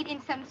spend the night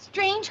in some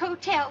strange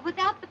hotel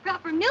without the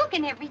proper milk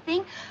and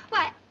everything,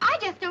 why, I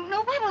just don't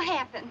know what'll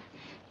happen.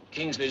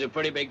 Kingsley's a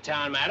pretty big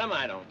town, madam.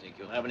 I don't think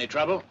you'll have any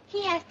trouble.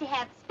 He has to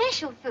have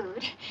special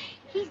food.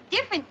 He's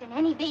different than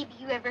any baby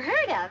you ever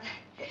heard of.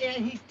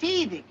 And he's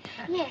teething.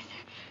 Yes.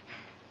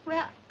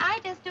 Well, I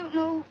just don't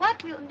know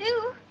what we'll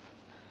do.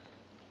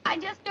 I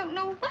just don't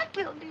know what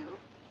we'll do.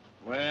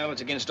 Well,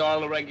 it's against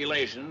all the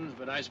regulations,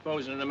 but I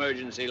suppose in an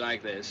emergency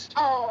like this,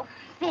 Oh,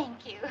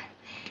 thank you.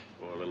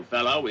 poor little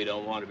fellow, we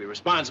don't want to be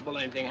responsible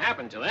if anything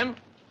happened to him.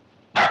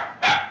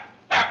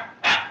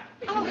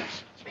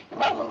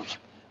 Oh.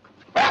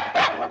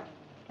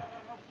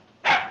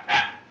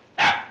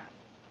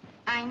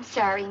 I'm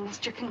sorry,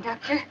 Mr.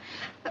 Conductor,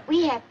 but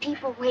we have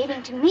people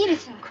waiting to meet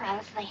us in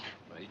Crosley.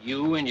 But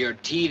you and your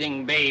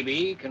teething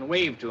baby can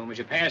wave to him as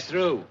you pass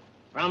through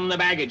from the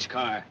baggage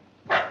car.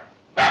 I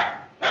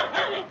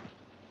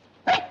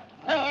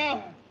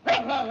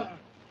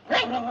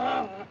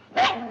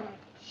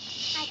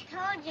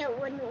told you it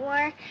wouldn't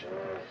work.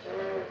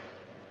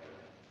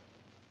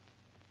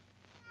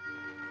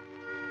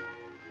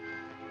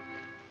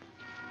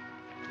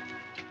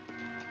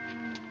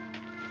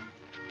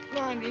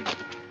 Blondie,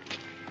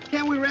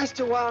 can't we rest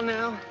a while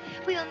now?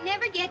 We'll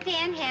never get to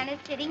Aunt Hannah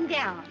sitting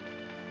down.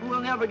 We'll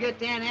never get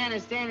to Aunt Hannah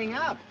standing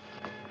up.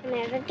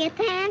 Never get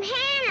to Aunt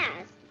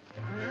Hannah's.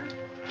 Huh?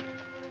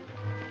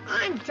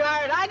 I'm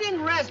tired. I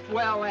didn't rest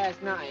well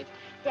last night.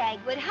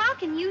 Dagwood, how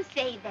can you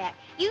say that?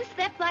 You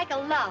slept like a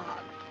log.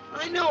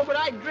 I know, but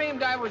I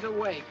dreamed I was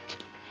awake.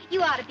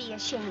 You ought to be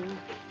ashamed.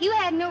 If you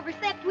hadn't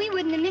overslept, we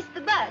wouldn't have missed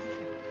the bus.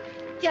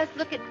 Just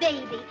look at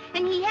Baby,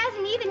 and he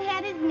hasn't even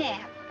had his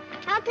nap.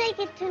 I'll take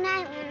it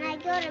tonight when I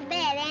go to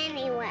bed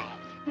anyway.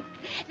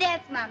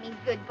 That's Mommy's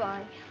good boy.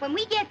 When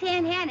we get to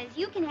Aunt Hannah's,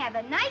 you can have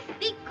a nice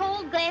big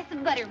cold glass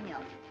of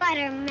buttermilk.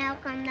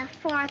 Buttermilk on the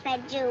 4th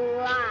of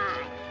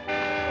July.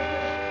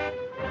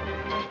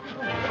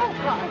 Oh,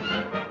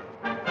 God.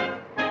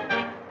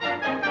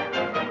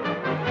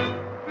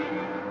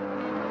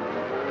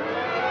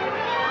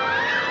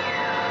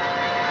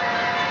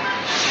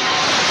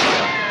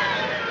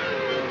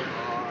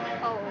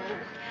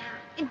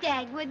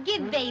 Dagwood,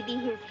 give Baby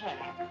his hat.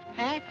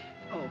 Hat?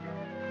 Oh,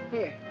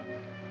 here.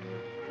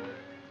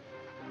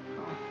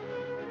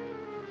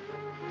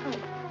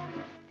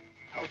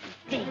 Oh,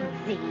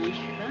 Daisy.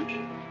 Huh?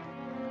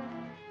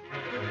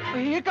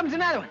 Well, here comes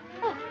another one.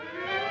 Oh.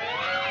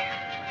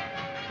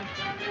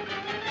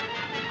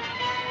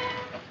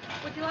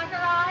 Would you like a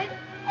ride?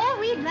 Oh,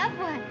 we'd love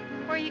one.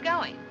 Where are you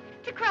going?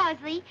 To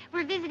Crosley.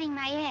 We're visiting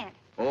my aunt.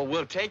 Oh,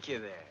 we'll take you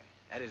there.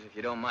 That is, if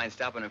you don't mind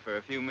stopping in for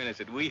a few minutes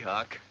at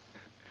Weehawk.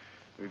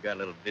 We've got a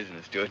little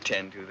business to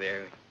attend to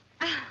there.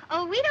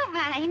 Oh, we don't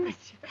mind.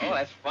 Oh,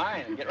 that's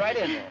fine. Get right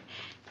in there.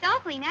 It's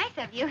awfully nice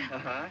of you.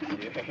 Uh-huh, sure.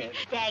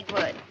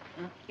 Dagwood,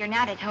 you're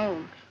not at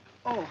home.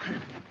 Oh.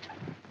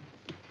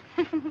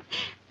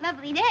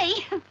 Lovely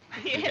day.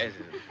 Yes,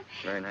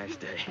 it's a very nice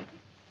day.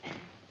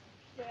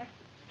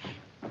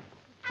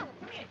 Oh,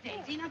 come here,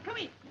 Daisy. Now, come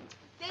here.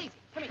 Daisy,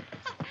 come here.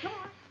 Come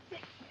on.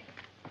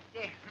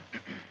 There.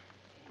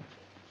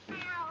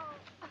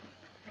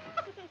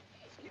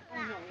 Oh,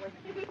 no,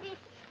 wait.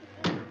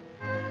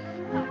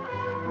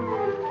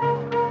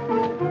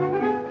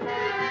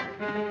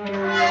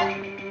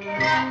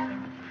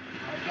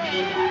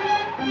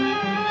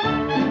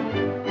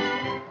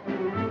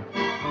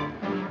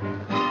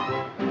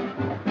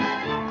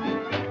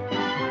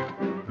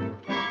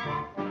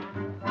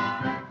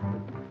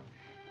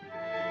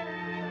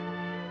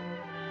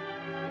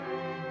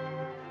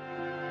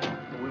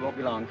 We won't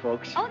be long,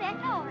 folks. Oh,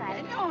 that's all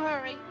right. No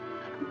hurry.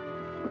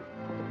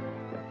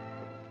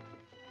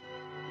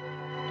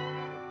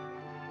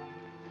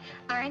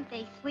 Aren't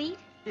they sweet?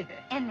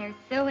 And they're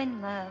so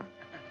in love.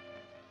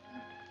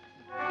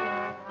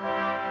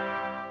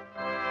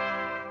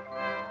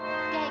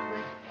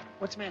 Dagwood,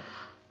 What's the matter?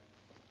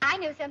 I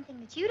know something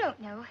that you don't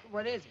know.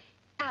 What is it?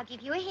 I'll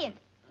give you a hint.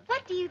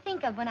 What do you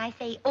think of when I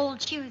say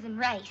old shoes and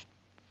rice?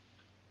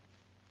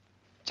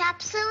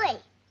 Chop suey.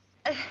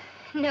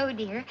 No,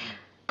 dear.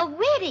 A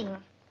wedding.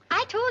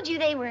 I told you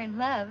they were in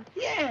love.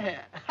 Yeah.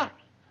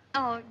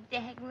 Oh,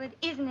 Dagwood,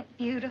 isn't it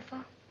beautiful?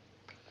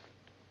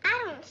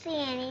 I don't see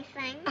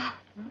anything. Oh,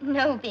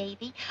 no,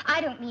 baby.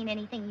 I don't mean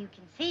anything you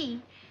can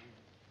see.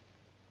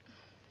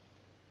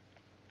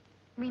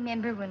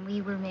 Remember when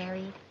we were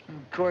married?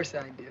 Of course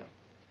I do.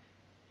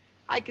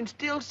 I can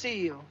still see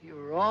you. You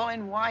were all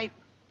in white,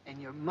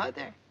 and your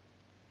mother.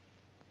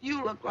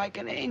 You look like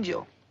an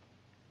angel.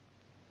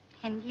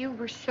 And you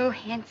were so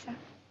handsome.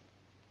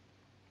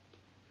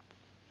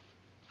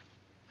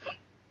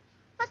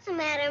 What's the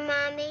matter,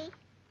 Mommy?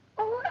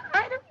 Oh,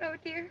 I don't know,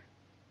 dear.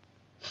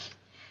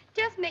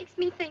 Just makes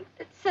me think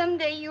that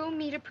someday you'll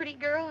meet a pretty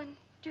girl and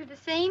do the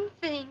same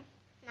thing.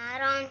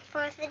 Not on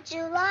 4th of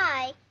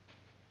July.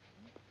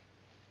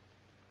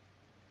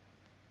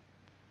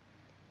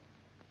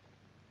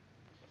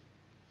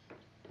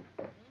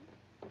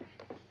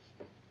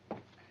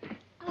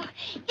 Oh,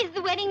 is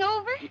the wedding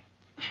over?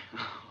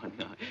 Oh,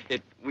 no.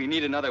 We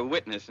need another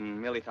witness,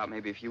 and Millie thought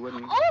maybe if you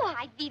wouldn't... Oh,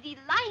 I'd be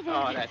delighted.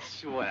 Oh, that's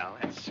swell.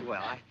 That's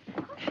swell.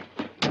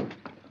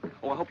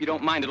 Oh, I hope you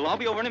don't mind. It'll all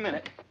be over in a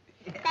minute.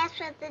 That's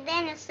what the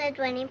dentist said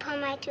when he pulled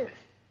my tooth.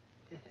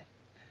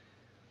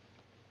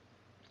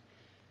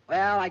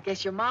 Well, I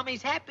guess your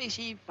mommy's happy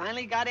she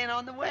finally got in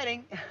on the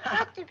wedding.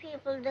 What do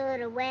people do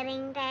at a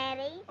wedding,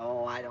 Daddy?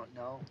 Oh, I don't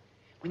know.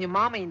 When your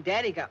mommy and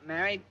daddy got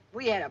married,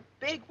 we had a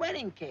big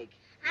wedding cake.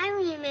 I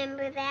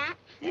remember that.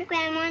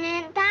 Grandma and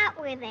Aunt Dot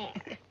were there.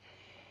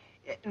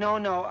 No,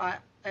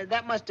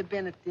 that must have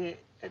been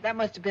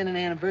an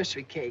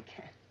anniversary cake.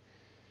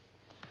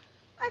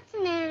 What's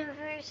an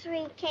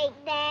anniversary cake,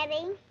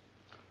 Daddy?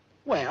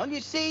 Well, you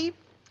see,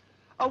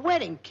 a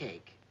wedding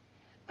cake.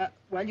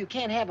 Well, you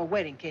can't have a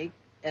wedding cake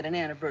at an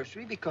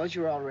anniversary because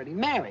you're already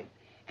married.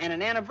 And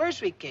an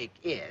anniversary cake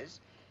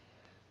is,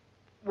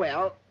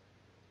 well,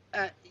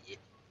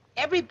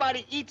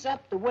 everybody eats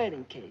up the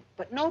wedding cake,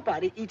 but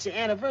nobody eats the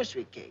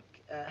anniversary cake.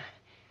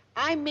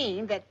 I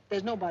mean that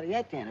there's nobody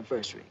at the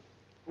anniversary.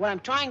 What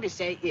I'm trying to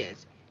say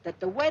is that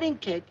the wedding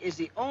cake is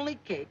the only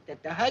cake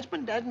that the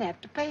husband doesn't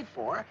have to pay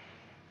for,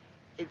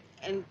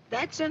 and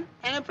that's an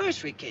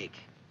anniversary cake.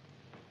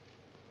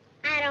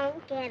 I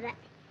don't get it.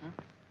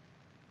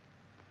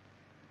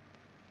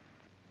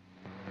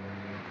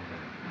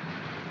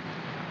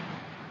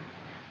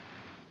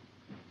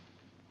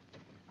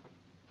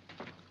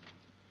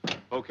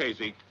 Okay,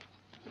 Zeke.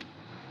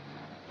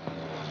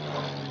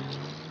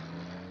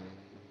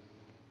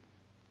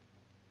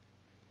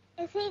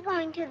 Is he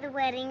going to the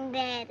wedding,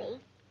 Daddy?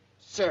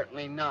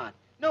 Certainly not.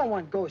 No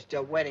one goes to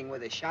a wedding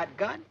with a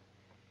shotgun.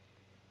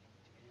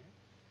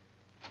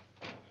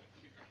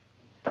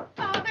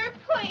 Father,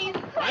 please,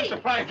 I'm please.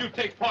 surprised you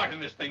take part in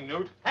this thing,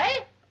 Newt.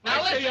 Hey?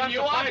 Now I say listen, I'm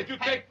you surprised you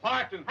take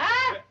part in...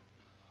 Huh?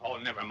 Oh,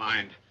 never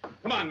mind.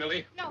 Come on,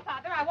 Millie. No,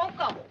 Father, I won't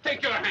go.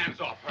 Take your hands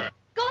off her.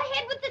 Go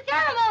ahead with the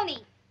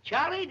ceremony.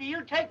 Charlie, do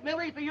you take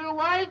Millie for your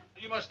wife?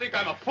 You must think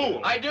I'm a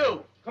fool. I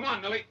do. Come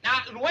on, Millie. Now,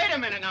 wait a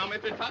minute now,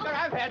 Mr. Tucker.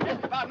 I've had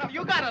just about enough.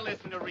 You gotta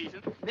listen to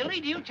reason.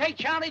 Millie, do you take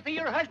Charlie for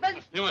your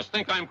husband? You must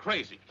think I'm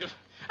crazy. Just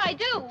I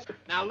do.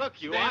 Now,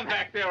 look, you stand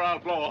back there or I'll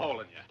blow a hole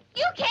in you.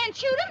 You can't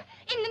shoot him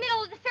in the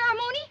middle of the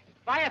ceremony.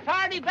 By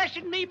authority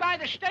vested in me by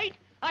the state,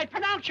 I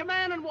pronounce you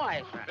man and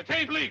wife. It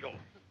ain't legal.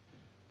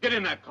 Get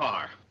in that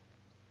car.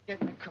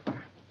 Get in the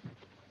car.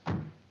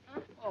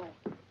 Oh.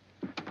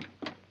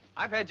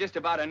 I've had just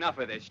about enough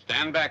of this.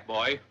 Stand back,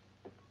 boy.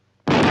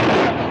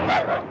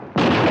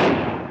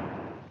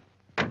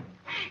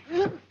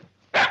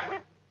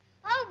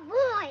 Oh,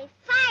 boy,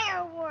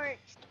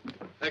 fireworks.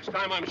 Next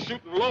time I'm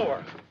shooting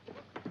lower.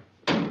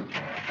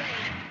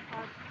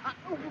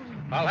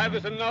 I'll have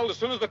this annulled as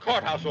soon as the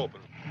courthouse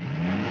opens.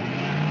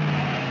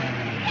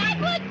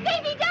 Dagwood,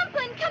 baby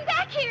dumpling, come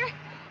back here.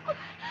 Oh,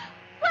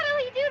 what'll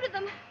he do to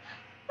them?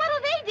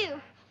 What'll they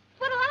do?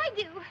 What'll I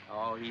do?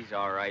 Oh, he's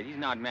all right. He's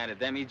not mad at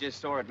them. He's just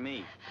sore at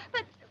me.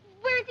 But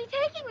Where's he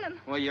taking them?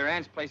 Well, your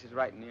aunt's place is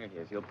right near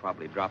his. He'll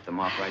probably drop them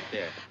off right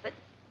there. But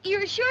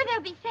you're sure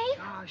they'll be safe?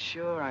 Oh,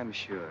 sure, I'm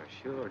sure.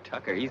 Sure,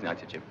 Tucker, he's not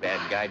such a bad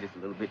guy, just a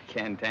little bit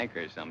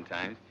cantankerous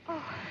sometimes.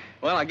 Oh.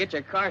 Well, I'll get you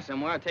a car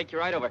somewhere. I'll take you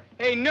right over.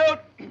 Hey, Newt!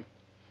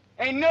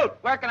 Hey, Newt,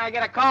 where can I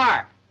get a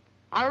car?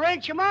 I'll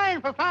rent you mine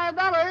for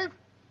 $5.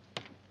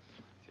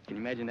 Can you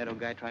imagine that old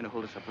guy trying to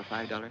hold us up for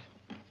 $5?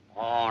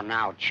 Oh,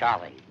 now,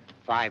 Charlie,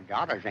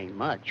 $5 ain't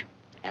much.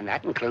 And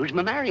that includes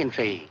my marrying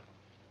fee.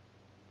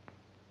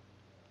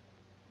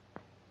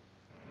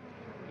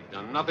 He's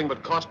done nothing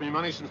but cost me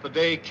money since the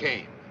day he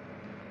came.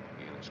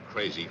 He and his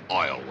crazy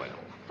oil well.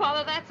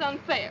 Father, that's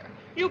unfair.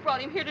 You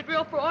brought him here to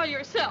drill for oil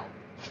yourself.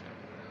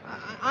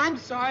 I'm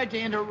sorry to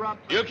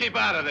interrupt. You keep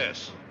out of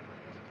this.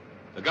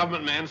 The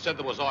government man said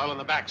there was oil in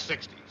the back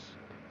 60s.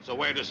 So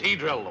where does he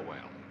drill the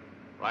well?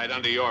 Right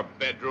under your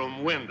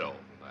bedroom window,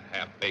 the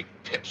half-baked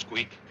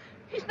pipsqueak.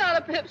 He's not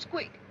a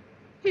pipsqueak.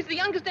 He's the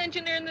youngest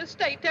engineer in this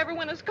state to ever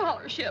win a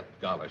scholarship.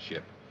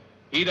 Scholarship.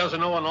 He doesn't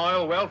know an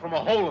oil well from a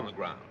hole in the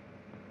ground.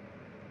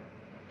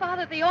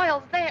 Father, the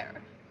oil's there.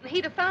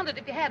 He'd have found it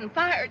if you hadn't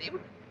fired him.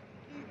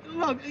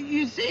 Look,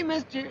 you see,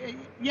 mister,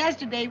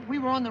 yesterday we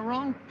were on the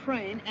wrong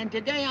train, and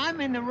today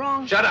I'm in the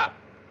wrong... Shut up!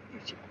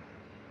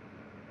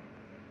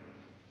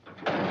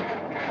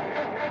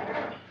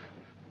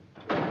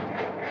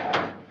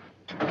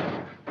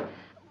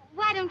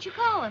 Why don't you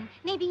call him?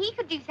 Maybe he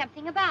could do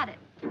something about it.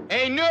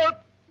 Hey, Newt!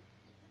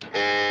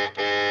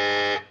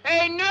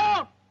 Hey,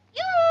 Newt!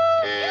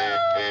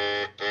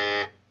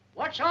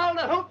 What's all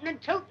the hooting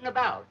and tooting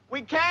about?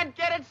 We can't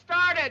get it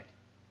started.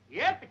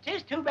 Yep, it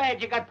is too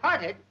bad you got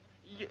parted.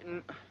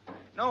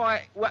 No,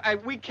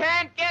 we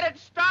can't get it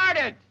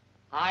started.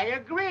 I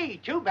agree.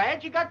 Too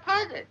bad you got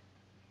parted.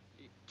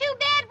 Too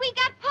bad we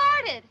got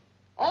parted.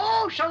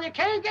 Oh, so you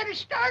can't get it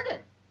started.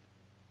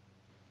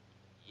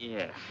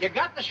 Yes. You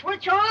got the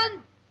switch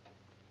on?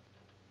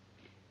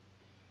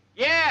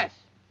 Yes.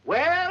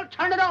 Well,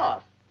 turn it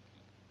off.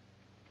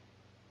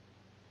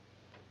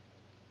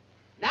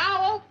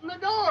 Now open the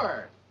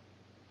door.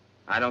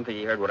 I don't think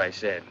he heard what I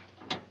said.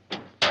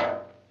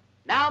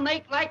 Now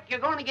make like you're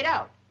going to get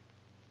out.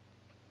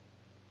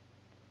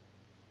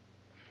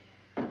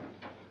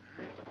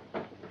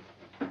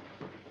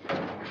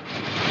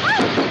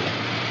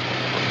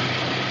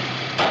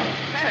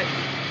 Hey.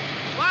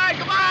 Bye,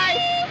 goodbye.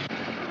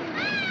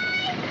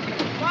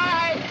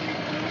 Bye.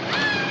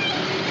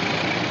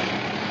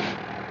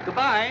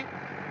 Goodbye.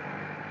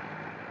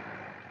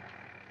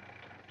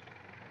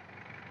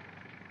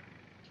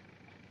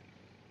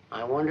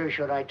 I wonder,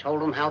 should I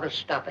told him how to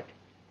stop it?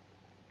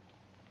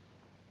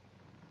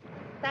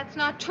 That's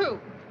not true.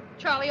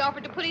 Charlie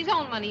offered to put his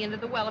own money into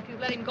the well if you'd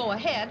let him go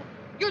ahead.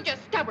 You're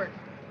just stubborn.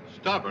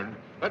 Stubborn?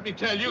 Let me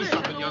tell you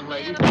something, young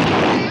lady.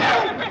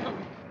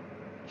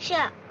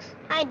 Shucks,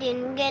 I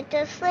didn't get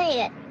to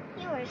see it.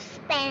 You were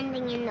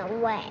standing in the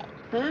way.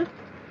 Huh?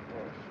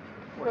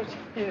 What's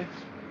this?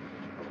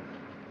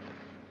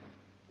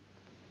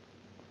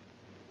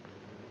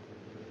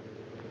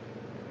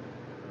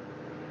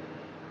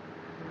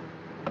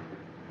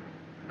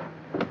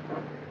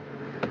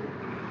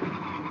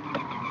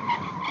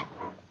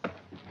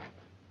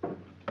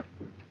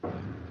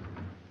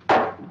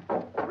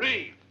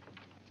 Reed,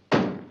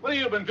 what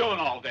have you been doing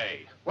all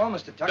day? Well,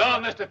 Mr. Tucker...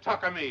 Don't Mr.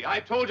 Tucker me.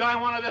 I told you I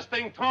wanted this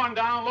thing torn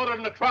down, loaded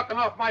in the truck, and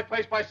off my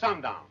place by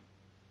sundown.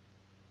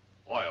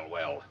 Oil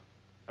well.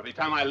 Every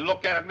time I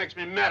look at it, it makes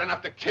me mad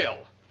enough to kill.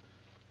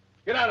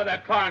 Get out of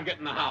that car and get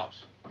in the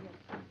house.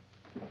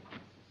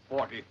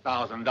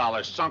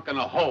 $40,000 sunk in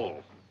a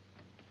hole.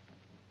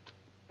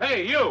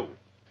 Hey, you!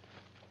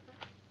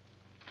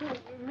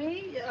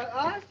 Me?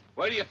 Us?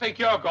 Where do you think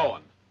you're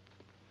going?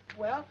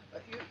 Well,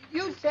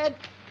 you said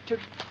to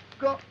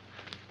go...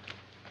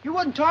 You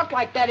wouldn't talk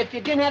like that if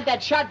you didn't have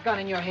that shotgun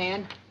in your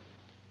hand.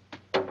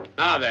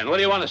 Now then, what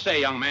do you want to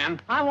say, young man?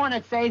 I want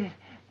to say...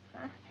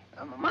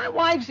 my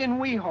wife's in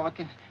Weehawk,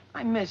 and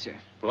I miss her.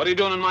 What are you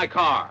doing in my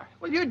car?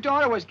 Well, your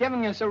daughter was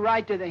giving us a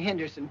ride to the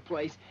Henderson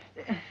place.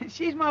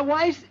 She's my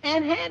wife's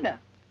Aunt Hannah.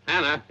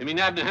 Hannah? You mean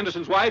Abner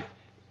Henderson's wife?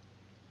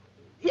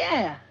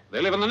 Yeah.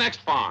 They live on the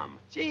next farm.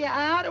 Gee,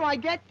 how do I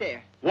get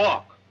there?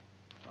 Walk.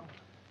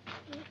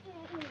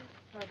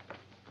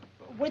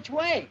 Which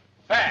way?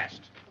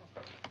 Fast.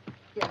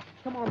 Yeah,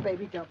 come on,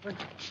 baby dumpling.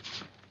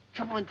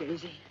 Come on,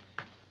 Daisy.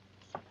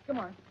 Come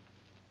on.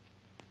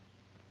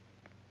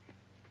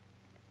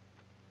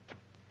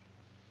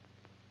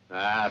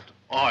 That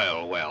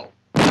oil well.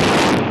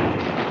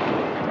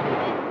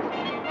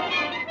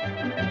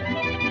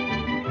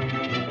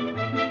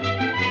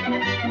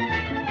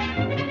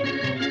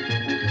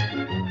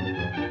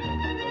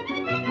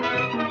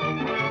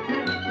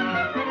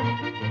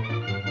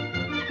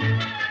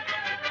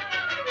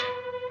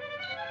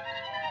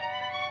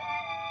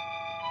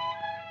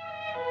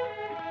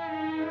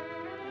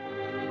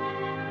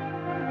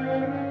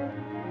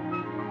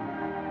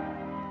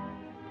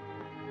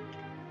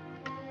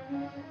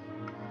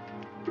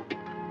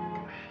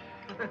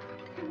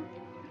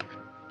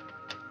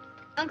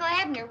 Uncle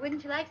Abner,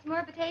 wouldn't you like some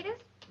more potatoes?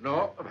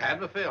 No, I've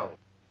had my fill.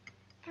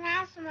 Can I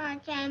have some more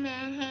jam,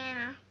 Aunt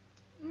Hannah?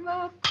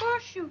 Well, of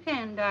course you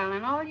can,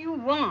 darling. All you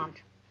want.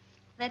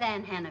 Let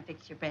Aunt Hannah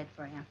fix your bread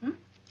for you,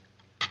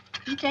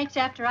 She takes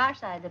after our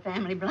side of the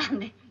family,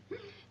 Blondie.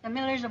 The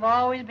Millers have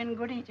always been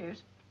good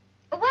eaters.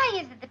 Why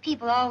is it that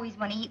people always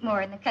want to eat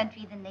more in the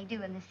country than they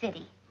do in the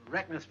city?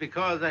 Reckon it's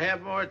because they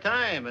have more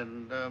time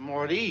and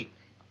more to eat.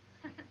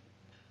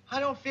 I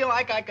don't feel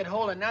like I could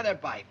hold another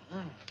bite.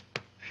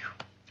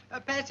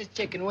 Pass this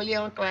chicken, will you,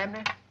 Uncle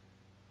Abner?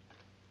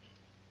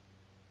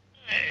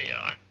 There you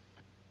are.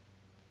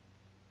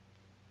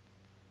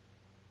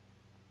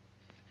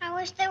 I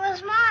wish there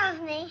was more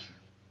of me.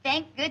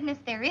 Thank goodness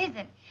there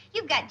isn't.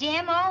 You've got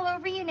jam all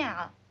over you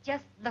now.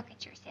 Just look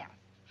at yourself.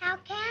 How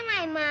can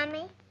I,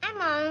 Mommy? I'm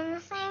all in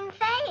the same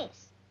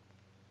face.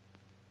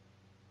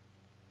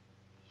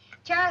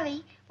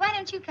 Charlie, why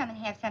don't you come and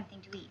have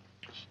something to eat?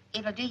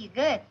 It'll do you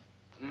good.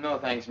 No,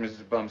 thanks,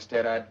 Mrs.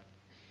 Bumstead.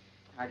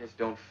 I just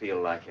don't feel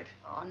like it.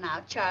 Oh,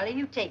 now, Charlie,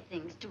 you take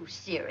things too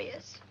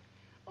serious.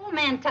 Old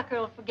man Tucker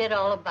will forget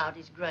all about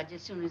his grudge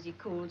as soon as he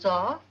cools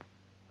off.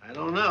 I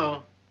don't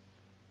know.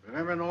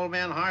 Remember an old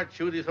man Hart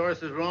shoot his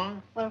horses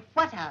wrong? Well,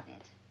 what of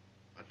it?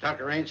 Well,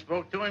 Tucker ain't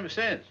spoke to him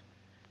since.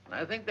 And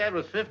I think that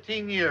was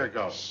 15 years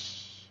ago.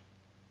 Shh.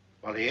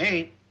 Well, he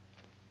ain't.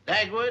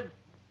 Dagwood,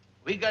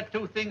 we got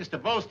two things to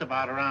boast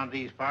about around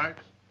these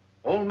parts.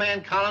 Old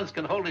man Collins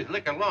can hold his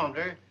liquor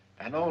longer,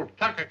 and old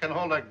Tucker can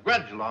hold a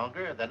grudge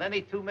longer than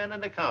any two men in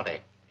the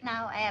county.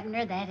 Now,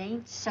 Abner, that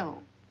ain't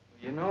so.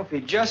 You know, if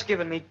he'd just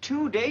given me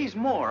 2 days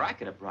more, I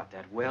could have brought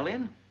that well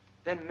in.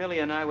 Then Millie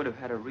and I would have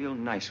had a real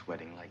nice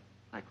wedding, like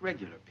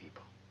regular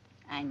people.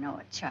 I know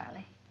it,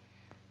 Charlie.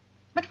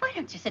 But why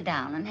don't you sit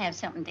down and have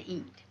something to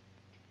eat?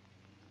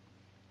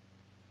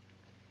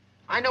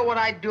 I know what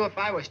I'd do if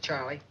I was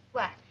Charlie.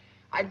 What?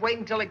 I'd wait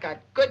until it got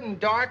good and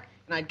dark,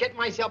 and I'd get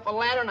myself a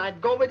ladder, and I'd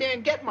go over there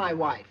and get my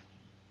wife.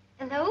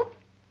 Elope?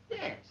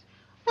 Yes.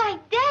 Why,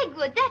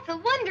 Dagwood, that's a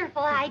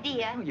wonderful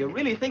idea. Oh, you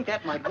really think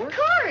that might work? Of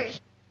course.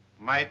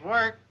 Might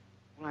work.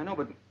 Well, I know,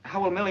 but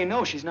how will Millie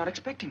know she's not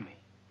expecting me?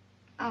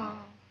 Oh.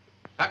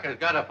 Tucker's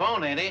got a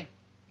phone, ain't he?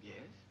 Yes.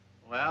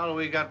 Well,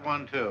 we got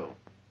one, too.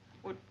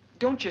 Well,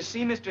 don't you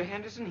see, Mr.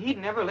 Henderson? He'd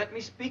never let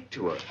me speak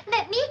to her.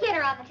 Let me get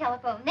her on the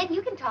telephone. Then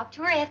you can talk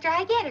to her after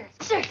I get her.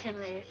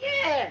 Certainly.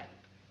 Yeah.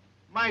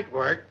 Might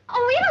work.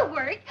 Oh, it'll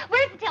work.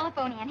 Where's the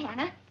telephone, Aunt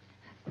Hannah?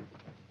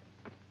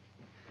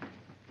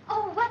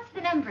 Oh, what's the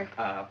number?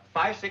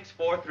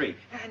 5643.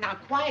 Now,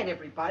 quiet,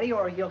 everybody,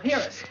 or you'll hear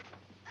us.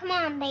 Come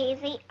on,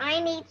 Daisy. I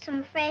need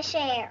some fresh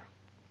air.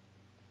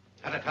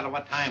 Tell her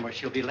what time or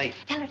she'll be late.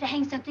 Tell her to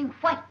hang something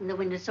white in the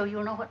window so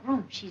you'll know what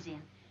room she's in.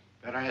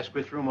 Better ask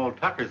which room old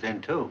Tucker's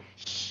in, too.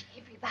 Shh,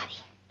 everybody.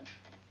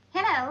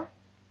 Hello,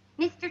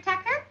 Mr.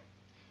 Tucker?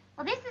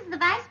 Well, this is the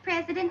Vice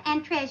President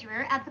and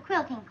Treasurer of the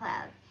Quilting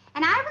Club.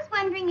 And I was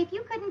wondering if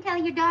you couldn't tell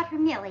your daughter,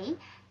 Millie.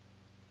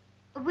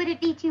 Would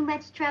it be too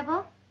much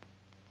trouble?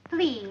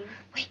 Please.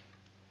 Wait.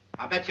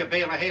 I'll bet you a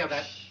bale of hay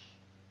that.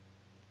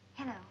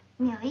 Hello,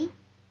 Millie.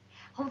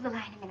 Hold the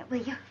line a minute,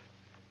 will you?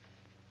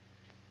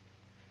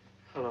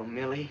 Hello,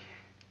 Millie.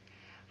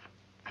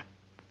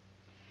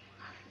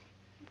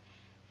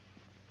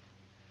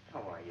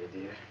 How are you,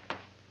 dear?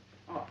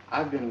 Oh,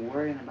 I've been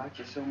worrying about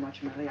you so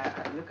much, Millie.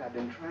 Look, I've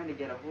been trying to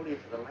get a hold of you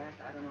for the last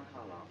I don't know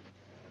how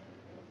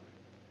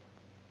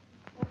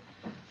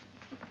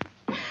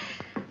long.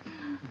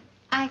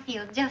 I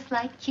feel just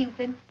like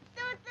Cupid.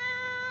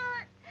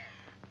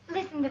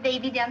 Listen to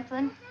Baby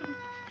Dumpling.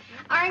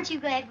 Aren't you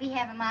glad we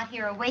have him out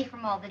here away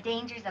from all the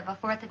dangers of a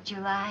 4th of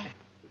July?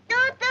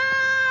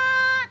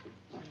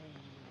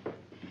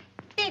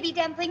 Baby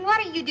Dumpling, what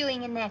are you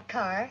doing in that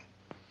car?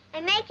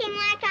 I'm making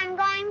like I'm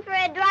going for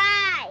a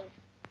drive.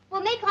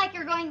 Well, make like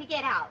you're going to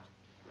get out.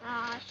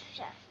 Oh,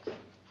 shucks.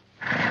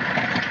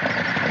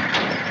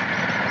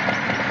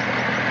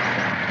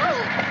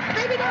 Oh,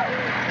 Baby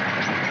Dumpling!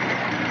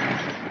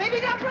 Baby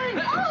Dumpling!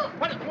 Oh!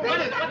 What's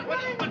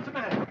the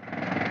matter?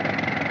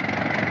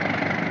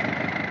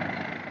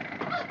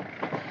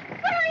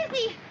 Where is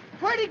he?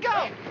 Where'd he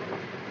go?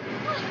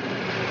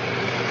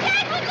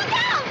 Dad, look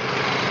out!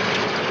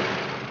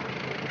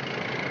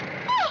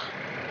 Oh!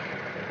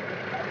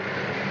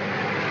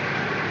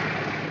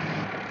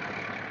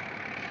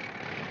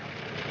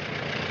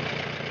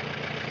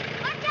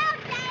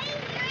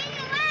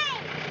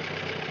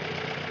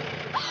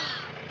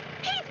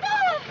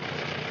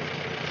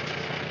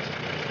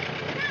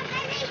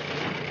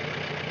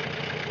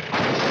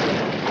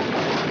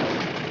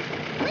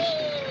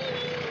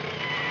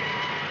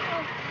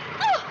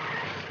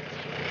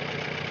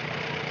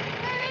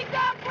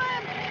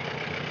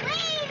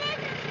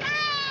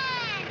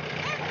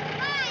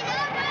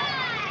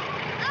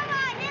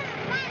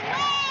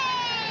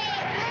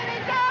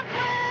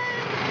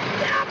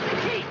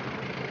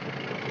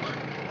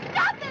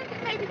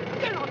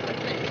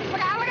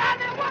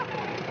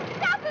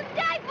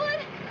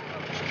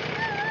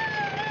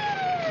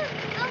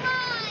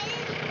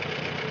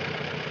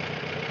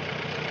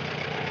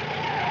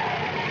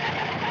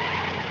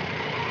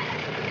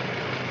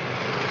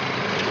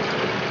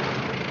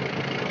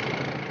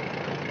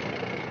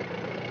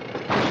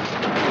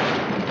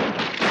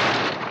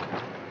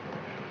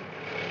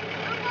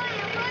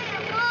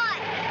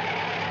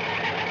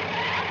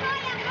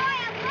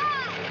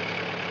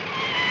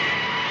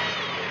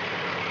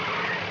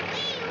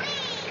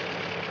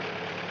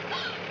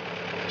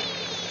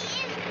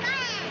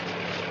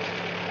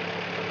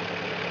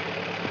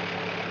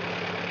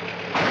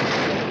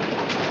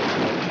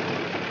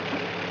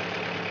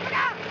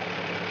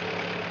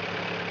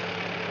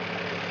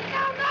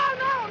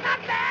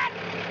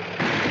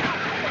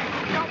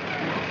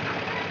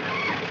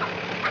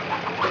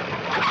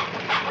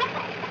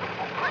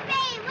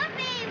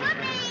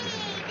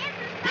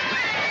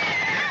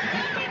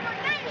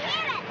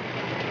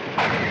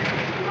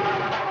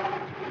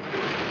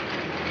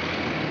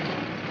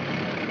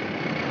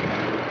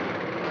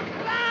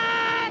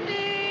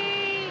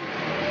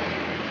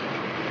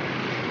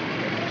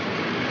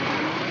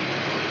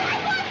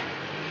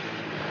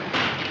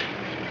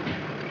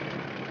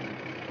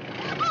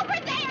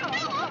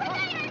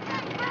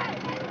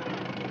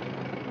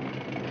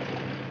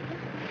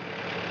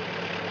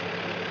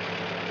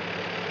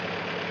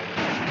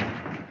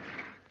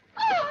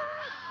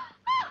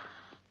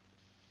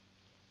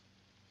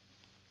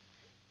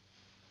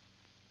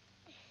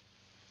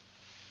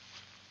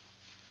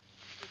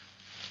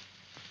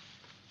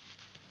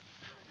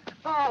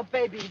 Oh,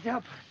 baby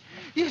Dumper,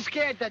 you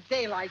scared the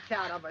daylights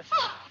out of us.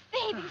 Oh,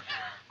 baby,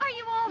 are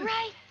you all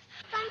right?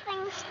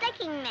 Something's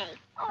sticking me.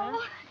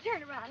 Oh,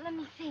 turn around. Let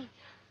me see.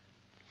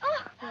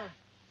 Oh,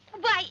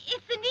 why,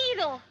 it's a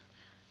needle.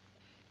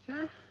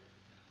 Huh?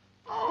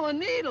 Oh, a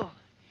needle.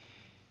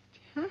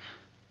 Huh?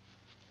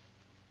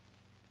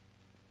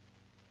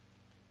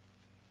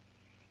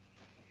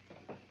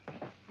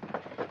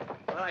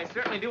 Well, I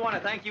certainly do want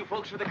to thank you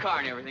folks for the car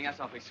and everything. That's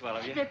awfully swell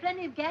of you. Is there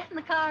plenty of gas in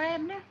the car,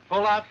 Abner?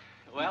 Full up.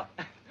 Well,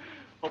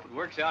 hope it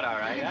works out all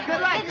right. Huh?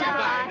 Good luck, Good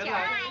luck. Good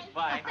luck.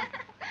 Bye.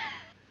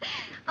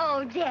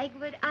 Oh,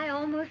 Dagwood, I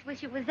almost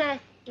wish it was us.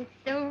 It's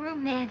so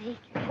romantic.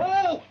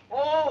 Oh!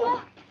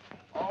 Oh!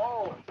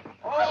 Oh!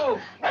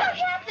 Oh! What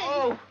happened?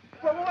 Oh!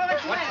 Well,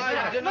 what's What?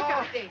 that? Look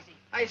out, Daisy.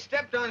 I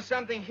stepped on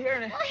something here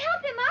and... Well,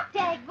 help him up,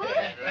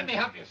 Dagwood. Let me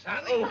help you,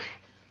 son.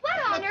 What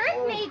on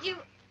earth made you...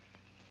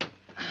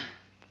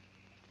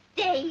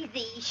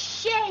 Daisy,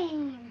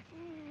 shame.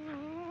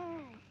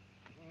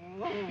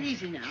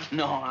 Easy now.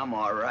 No, I'm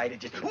all right. It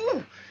just...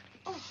 Ooh!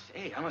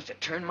 Say, I must have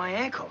turned my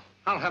ankle.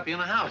 I'll help you in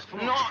the house. Come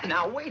on. No,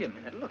 now, wait a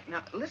minute. Look,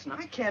 now, listen,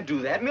 I can't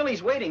do that.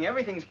 Millie's waiting.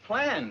 Everything's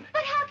planned.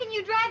 But how can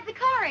you drive the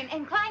car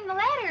and climb the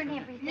ladder and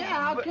everything? Yeah,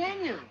 how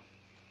can you?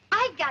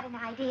 I've got an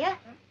idea.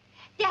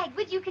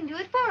 Dagwood, you can do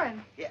it for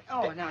him. Yeah.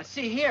 Oh, now,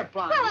 see here,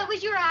 Blondie. Well, it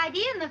was your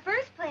idea in the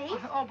first place.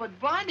 Oh, but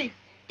Blondie...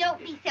 Don't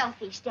be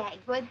selfish,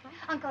 Dagwood.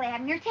 Uncle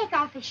Abner, take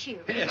off his shoe.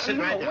 Here, sit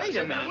right down. Wait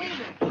a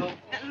minute.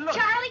 Look.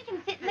 Charlie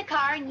can sit in the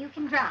car and you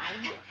can drive.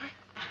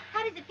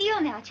 How does it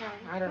feel now, Charlie?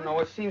 I don't know.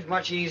 It seems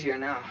much easier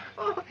now.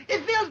 Oh,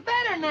 it feels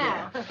better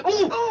now.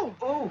 Oh! Oh!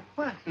 Oh!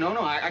 What? No,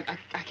 I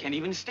can't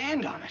even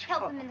stand on it.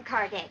 Help him in the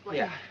car, Dagwood.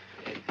 Yeah.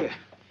 Here.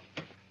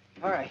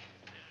 All right.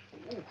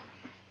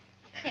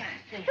 There.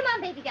 Come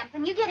on, baby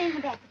Dumpling. You get in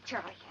the back with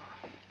Charlie.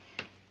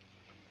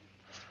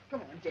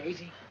 Come on,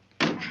 Daisy.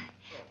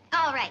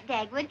 All right,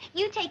 Dagwood.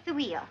 You take the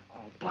wheel. Oh,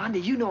 Blondie,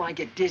 you know I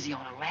get dizzy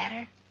on a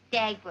ladder.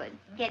 Dagwood,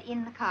 get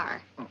in the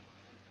car.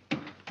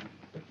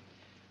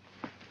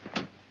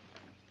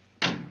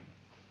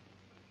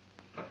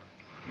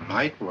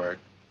 Might work.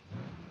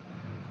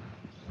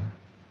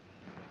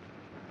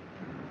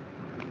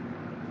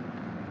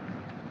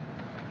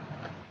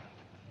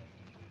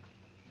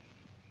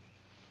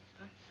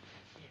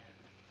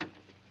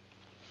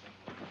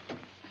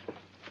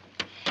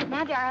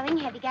 Now, darling,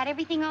 have you got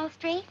everything all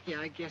straight? Yeah,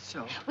 I guess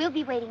so. We'll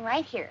be waiting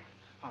right here.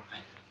 All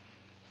right.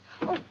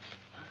 Oh,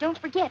 don't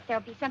forget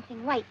there'll be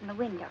something white in the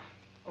window.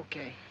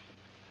 Okay.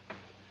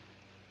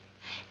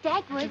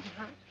 Dagwood,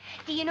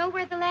 do you know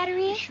where the ladder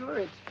is?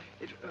 Sure,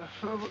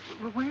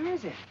 where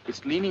is it?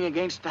 It's leaning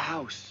against the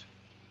house.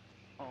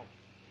 Oh.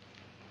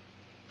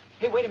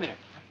 Hey, wait a minute.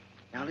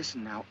 Now,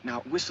 listen, now,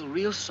 whistle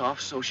real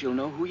soft so she'll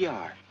know who you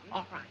are.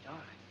 All right, all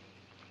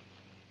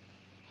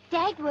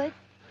right. Dagwood.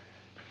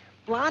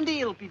 Blondie,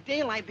 it'll be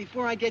daylight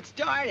before I get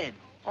started.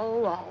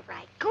 Oh, all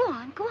right. Go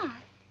on, go on.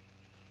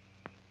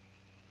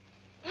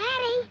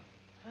 Daddy.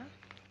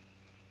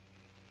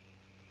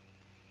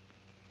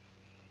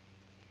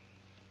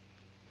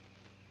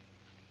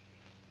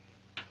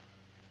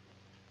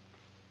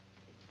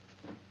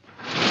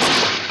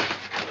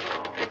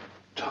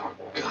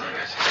 Doggone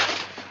it.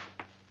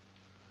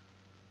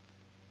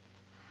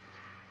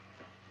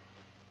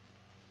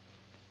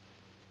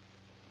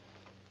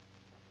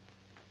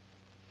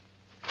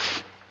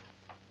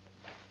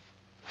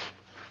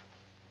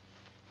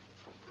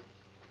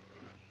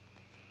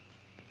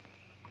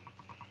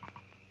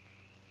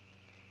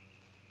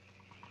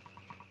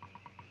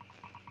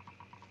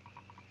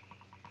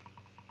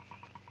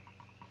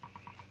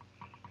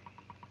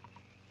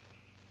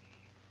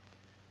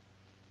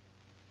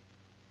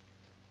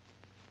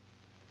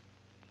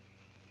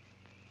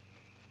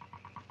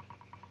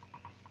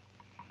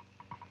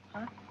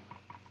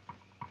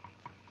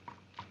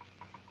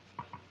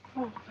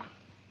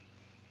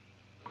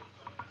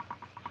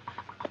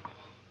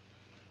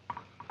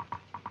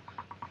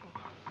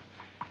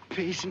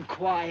 Peace and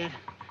quiet.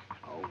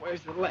 Oh,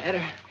 where's the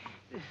ladder?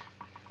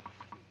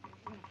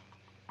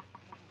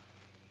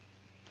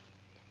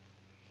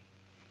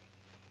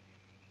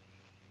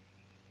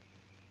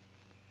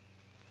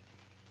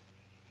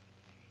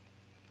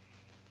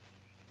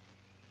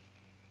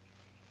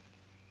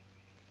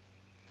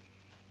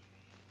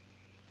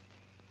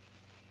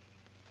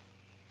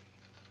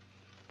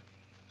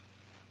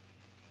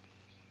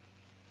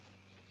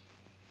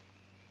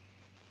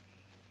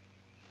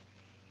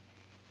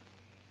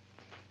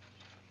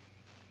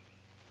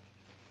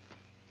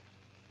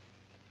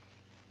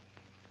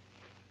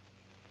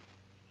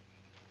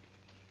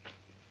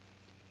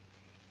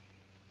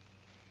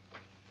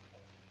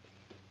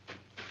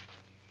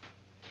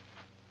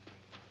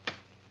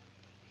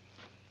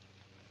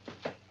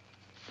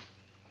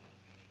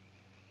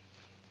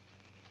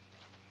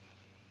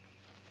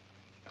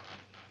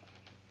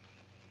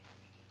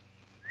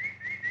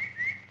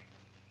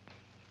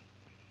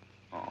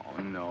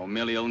 Oh, no.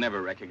 Millie'll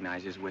never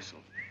recognize his whistle.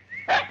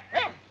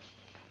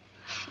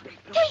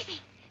 Daisy!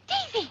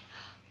 Daisy!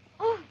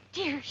 Oh,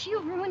 dear,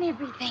 she'll ruin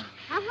everything.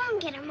 I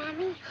won't get get her,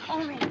 Mommy.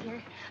 All right,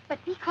 dear.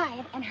 But be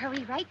quiet and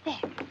hurry right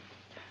back.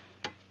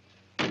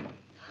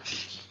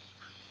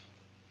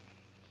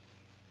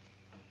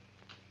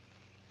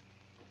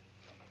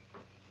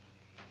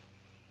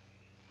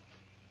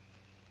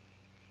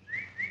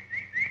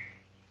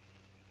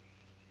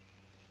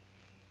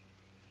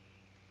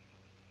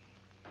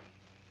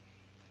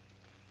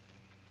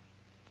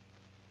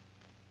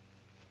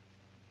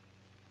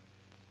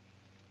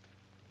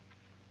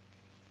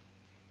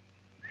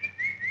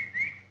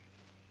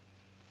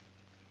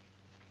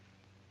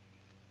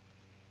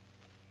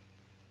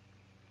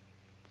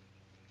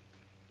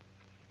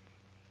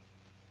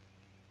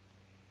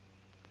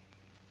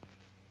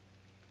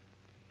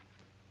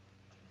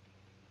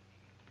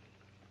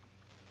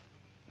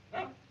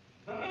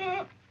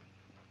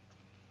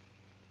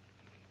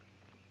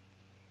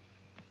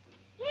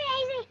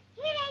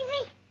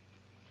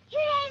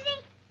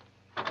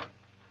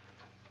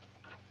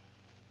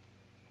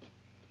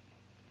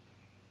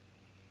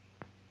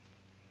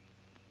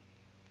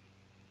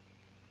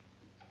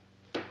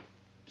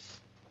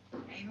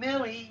 Hey,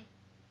 Millie.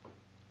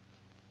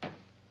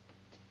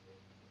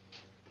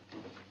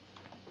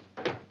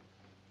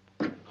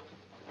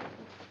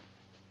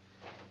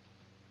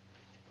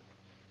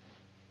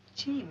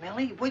 Gee,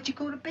 Millie, what'd you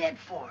go to bed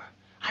for?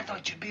 I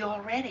thought you'd be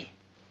all ready.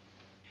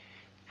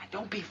 Now,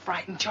 don't be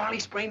frightened. Charlie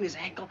sprained his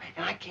ankle,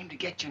 and I came to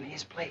get you in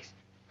his place.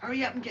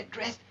 Hurry up and get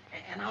dressed,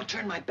 and I'll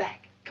turn my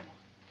back. Come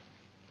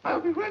on. I'll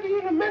be ready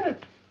in a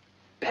minute.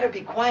 Better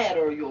be quiet,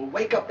 or you'll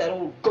wake up that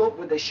old goat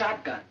with the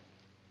shotgun.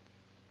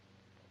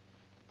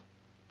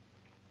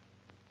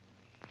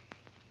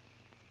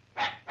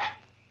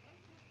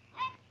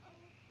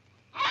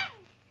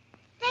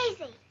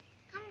 Daisy,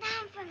 come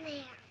down from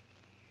there.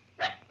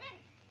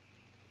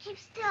 Keep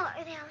still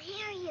or they'll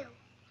hear you.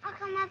 I'll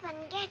come up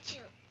and get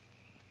you.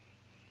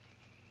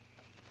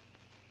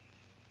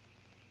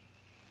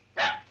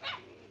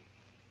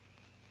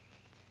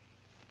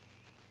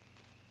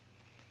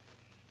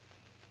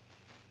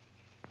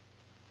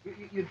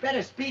 You'd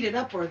better speed it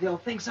up, or they'll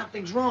think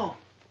something's wrong.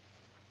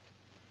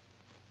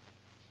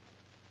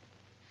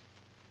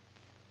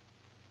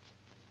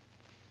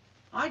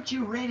 Aren't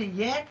you ready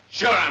yet?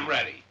 Sure, I'm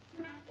ready.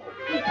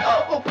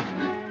 Oh!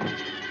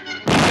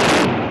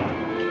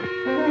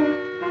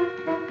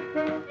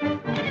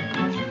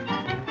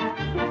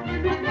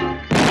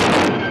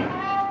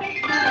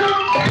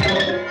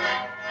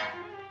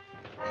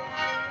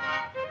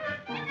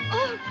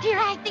 Oh, dear,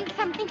 I think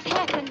something's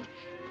happened.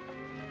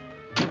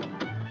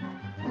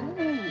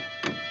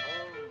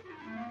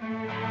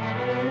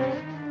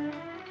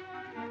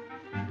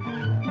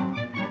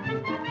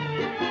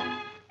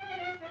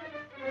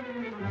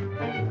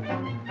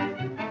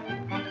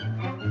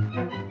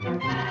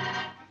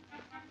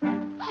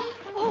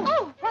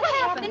 Oh, what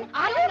happened?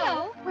 I don't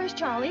know. Where's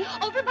Charlie?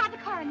 Over by the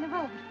car in the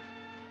road.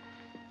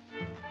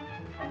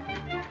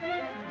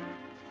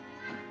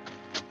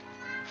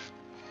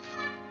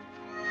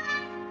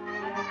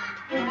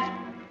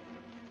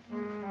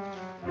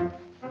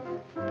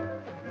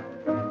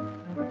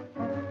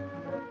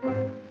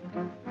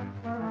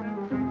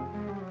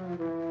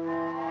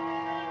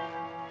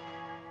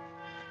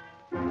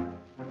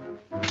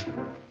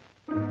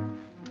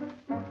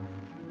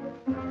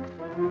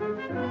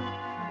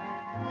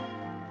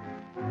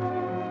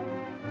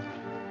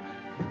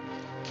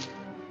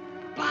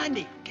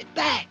 Blondie, get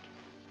back.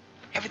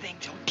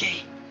 Everything's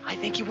okay. I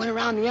think you went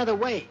around the other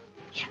way.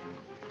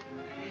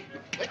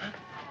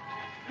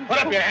 Put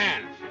up your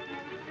hands.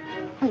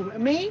 Who,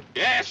 me?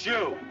 Yes,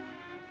 you.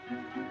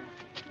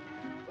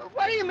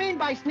 What do you mean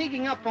by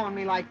sneaking up on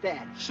me like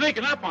that?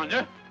 Sneaking up on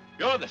you?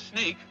 You're the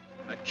sneak.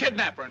 A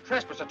kidnapper and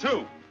trespasser,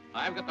 too.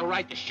 I've got the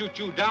right to shoot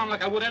you down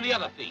like I would any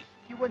other thief.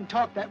 You wouldn't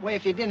talk that way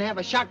if you didn't have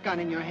a shotgun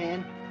in your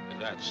hand. Is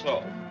that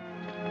so?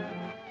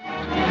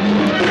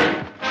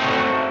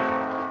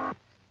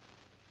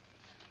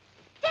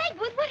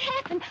 Dagwood, what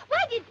happened?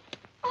 Why did...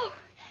 Oh,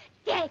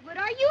 Dagwood,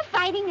 are you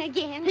fighting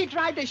again? He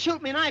tried to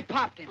shoot me and I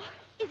popped him.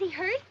 Is he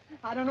hurt?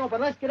 I don't know, but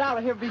let's get out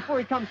of here before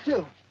he comes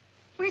to.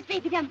 Where's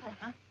Baby Dumpling?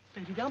 Huh?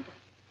 Baby Dumpling?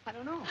 I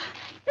don't know.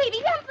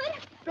 Baby Dumpling!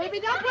 Baby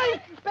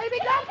Dumpling! Baby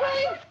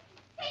Dumpling!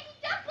 Baby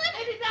Dumpling!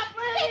 Baby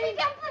Dumpling! Baby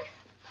Dumpling!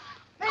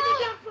 Baby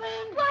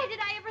Dumpling! Why did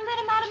I ever let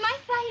him out of my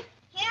sight?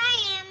 Here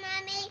I am,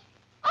 Mommy.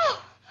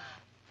 Oh!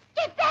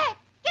 Get back!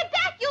 Get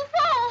back! You'll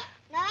fall!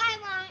 No, I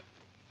won't.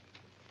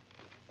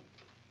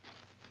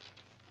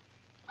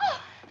 Oh!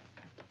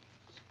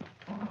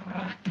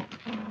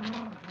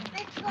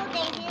 Let's go,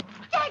 Daisy.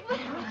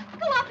 Dagwood,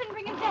 go up and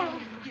bring him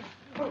down.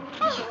 Oh!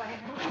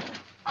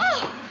 Oh!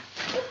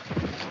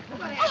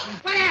 What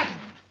happened?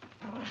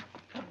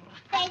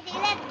 Daisy,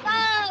 let's go.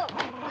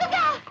 Look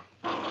out!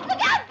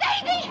 Look out,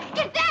 baby!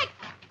 Get back!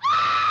 Oh!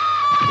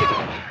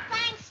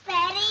 Thanks,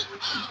 Daddy.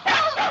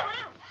 Oh!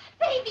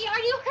 Baby, are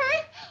you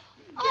hurt?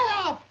 Get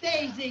off,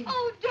 Daisy!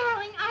 Oh,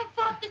 darling, I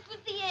thought this was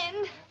the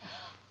end.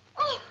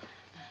 Oh!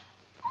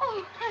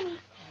 Oh, honey.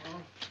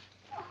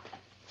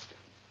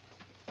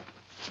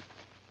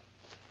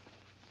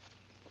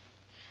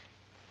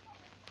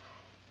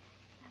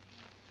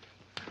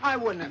 I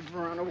wouldn't have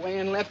run away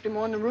and left him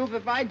on the roof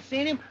if I'd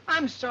seen him.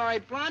 I'm sorry,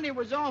 Blondie. It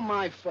was all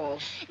my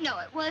fault. No,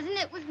 it wasn't.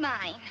 It was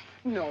mine.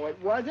 No,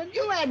 it wasn't.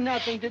 You had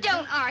nothing to do.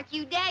 Don't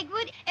argue,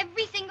 Dagwood.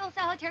 Every single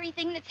solitary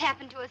thing that's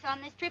happened to us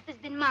on this trip has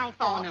been my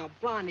fault. Oh, now,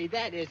 Blondie,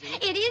 that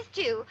isn't. It is,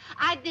 too.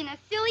 I've been a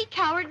silly,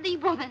 cowardly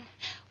woman.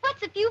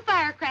 What's a few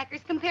firecrackers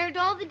compared to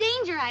all the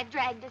danger I've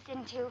dragged us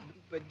into?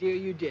 But, dear,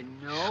 you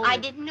didn't know. I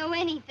didn't know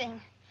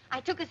anything. I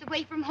took us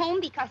away from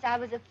home because I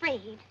was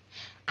afraid.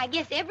 I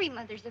guess every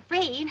mother's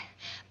afraid,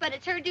 but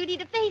it's her duty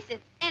to face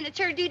it, and it's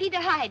her duty to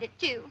hide it,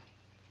 too.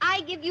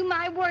 I give you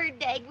my word,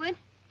 Dagwood.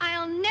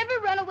 I'll never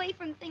run away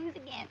from things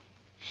again.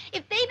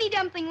 If Baby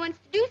Dumpling wants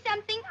to do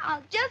something,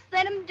 I'll just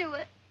let him do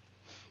it.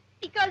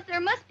 Because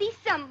there must be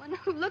someone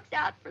who looks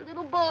out for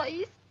little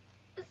boys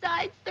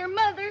besides their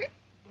mother.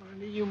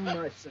 Blondie, you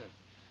mustn't.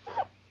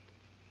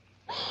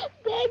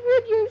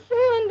 Dagwood, you're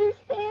so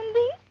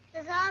understanding.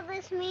 Does all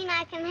this mean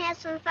I can have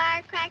some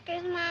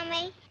firecrackers,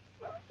 Mommy?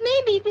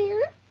 Maybe,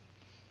 dear.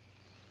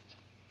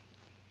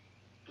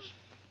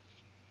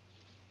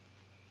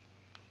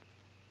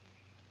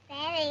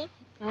 Daddy,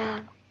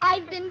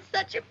 I've been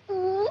such a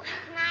fool.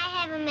 can I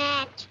have a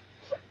match?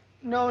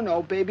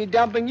 No, Baby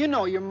Dumpling. You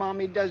know your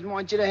mommy doesn't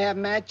want you to have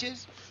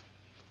matches.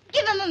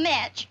 Give him a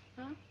match.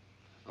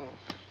 Oh.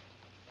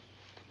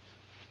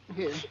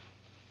 Here.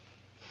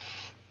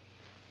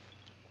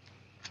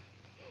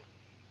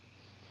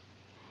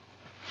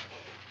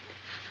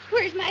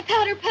 Where's my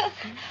powder puff?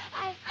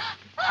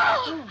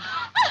 Oh!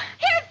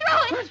 Here,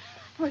 throw it!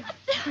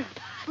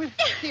 Wait,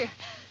 here.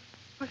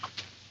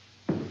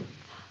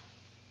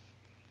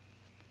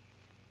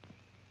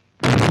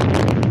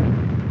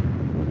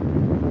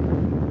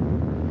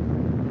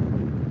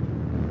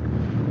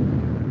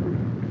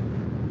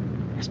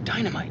 That's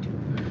dynamite.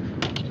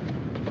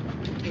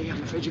 Hey,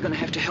 I'm afraid you're gonna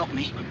have to help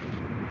me.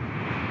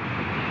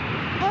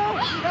 Oh,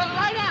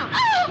 lie down.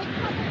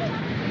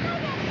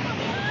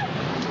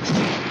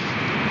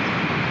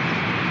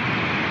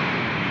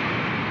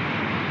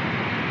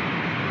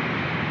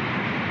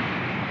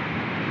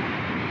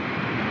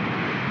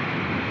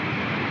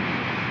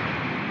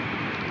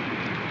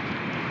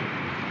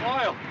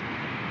 Oil!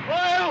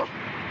 Oil!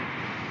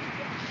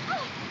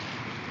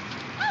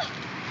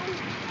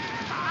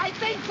 I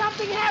think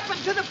something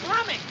happened to the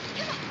plumbing.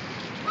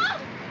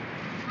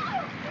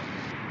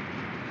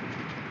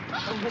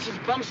 Oh,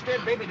 Mrs.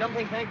 Bumstead, Baby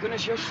Dumpling, thank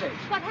goodness you're safe.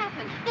 What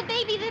happened? The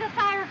baby lit a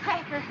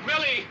firecracker.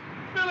 Millie!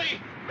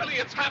 Millie! Millie,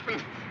 it's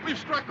happened. We've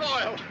struck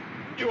oil.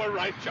 You were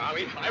right,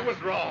 Charlie. I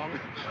was wrong.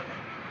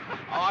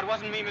 Oh, it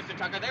wasn't me, Mr.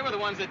 Tucker. They were the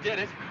ones that did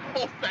it.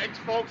 Oh, thanks,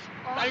 folks.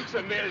 Thanks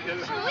a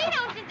million. Oh, we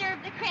don't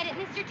deserve the credit,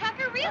 Mr.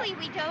 Tucker. Really,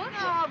 we don't.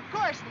 No, of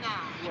course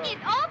not. It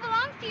all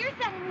belongs to your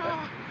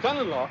son-in-law.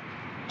 Son-in-law?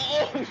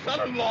 Oh,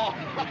 son-in-law.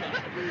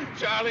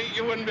 Charlie,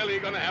 you and Millie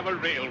are going to have a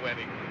real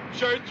wedding.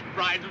 Church,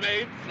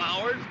 bridesmaids,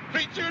 flowers,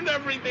 preacher, and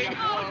everything.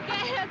 Oh,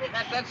 Dad.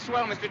 That's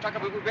swell, Mr. Tucker,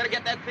 but we better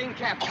get that thing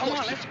capped. Come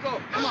on, let's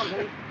go. Come on,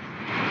 Billy.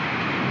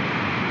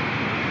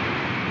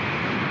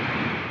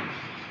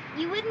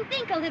 You wouldn't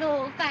think a little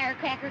old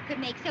firecracker could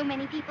make so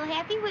many people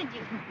happy, would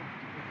you?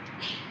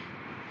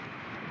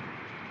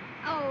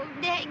 Oh,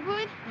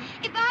 Dagwood,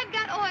 if I've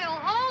got oil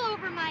all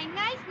over my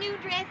nice new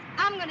dress,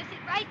 I'm going to sit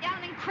right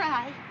down and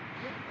cry.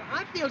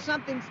 I feel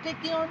something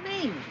sticky on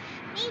me.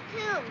 Me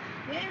too.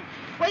 Yeah?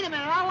 Wait a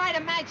minute, I'll light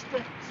a match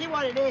to see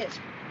what it is.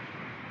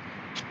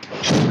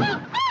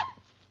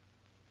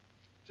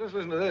 Just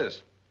listen to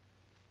this.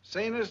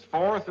 Sanest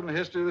 4th in the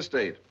history of the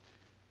state.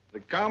 The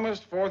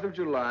calmest 4th of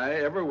July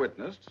ever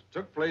witnessed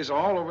took place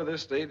all over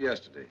this state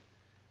yesterday.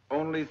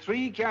 Only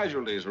 3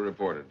 casualties were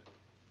reported.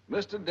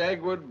 Mr.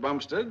 Dagwood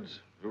Bumstead,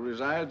 who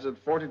resides at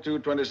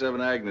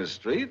 4227 Agnes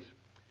Street,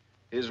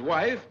 his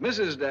wife,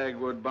 Mrs.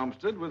 Dagwood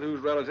Bumstead, with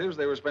whose relatives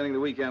they were spending the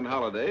weekend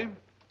holiday,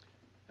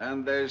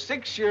 and their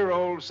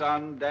 6-year-old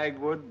son,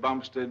 Dagwood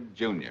Bumstead,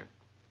 Jr.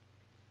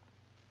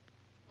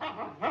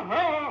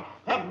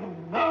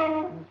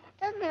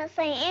 Doesn't it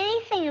say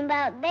anything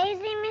about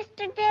Daisy,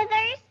 Mr.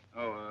 Dithers?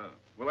 Oh,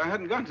 well, I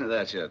hadn't gotten to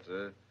that yet.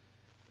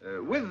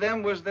 With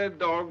them was their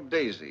dog,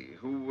 Daisy,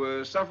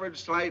 who suffered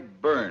slight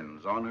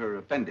burns on her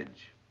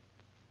appendage.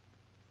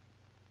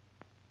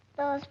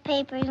 Those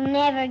papers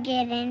never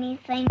get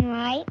anything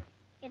right.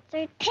 It's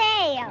her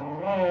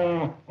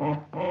tail.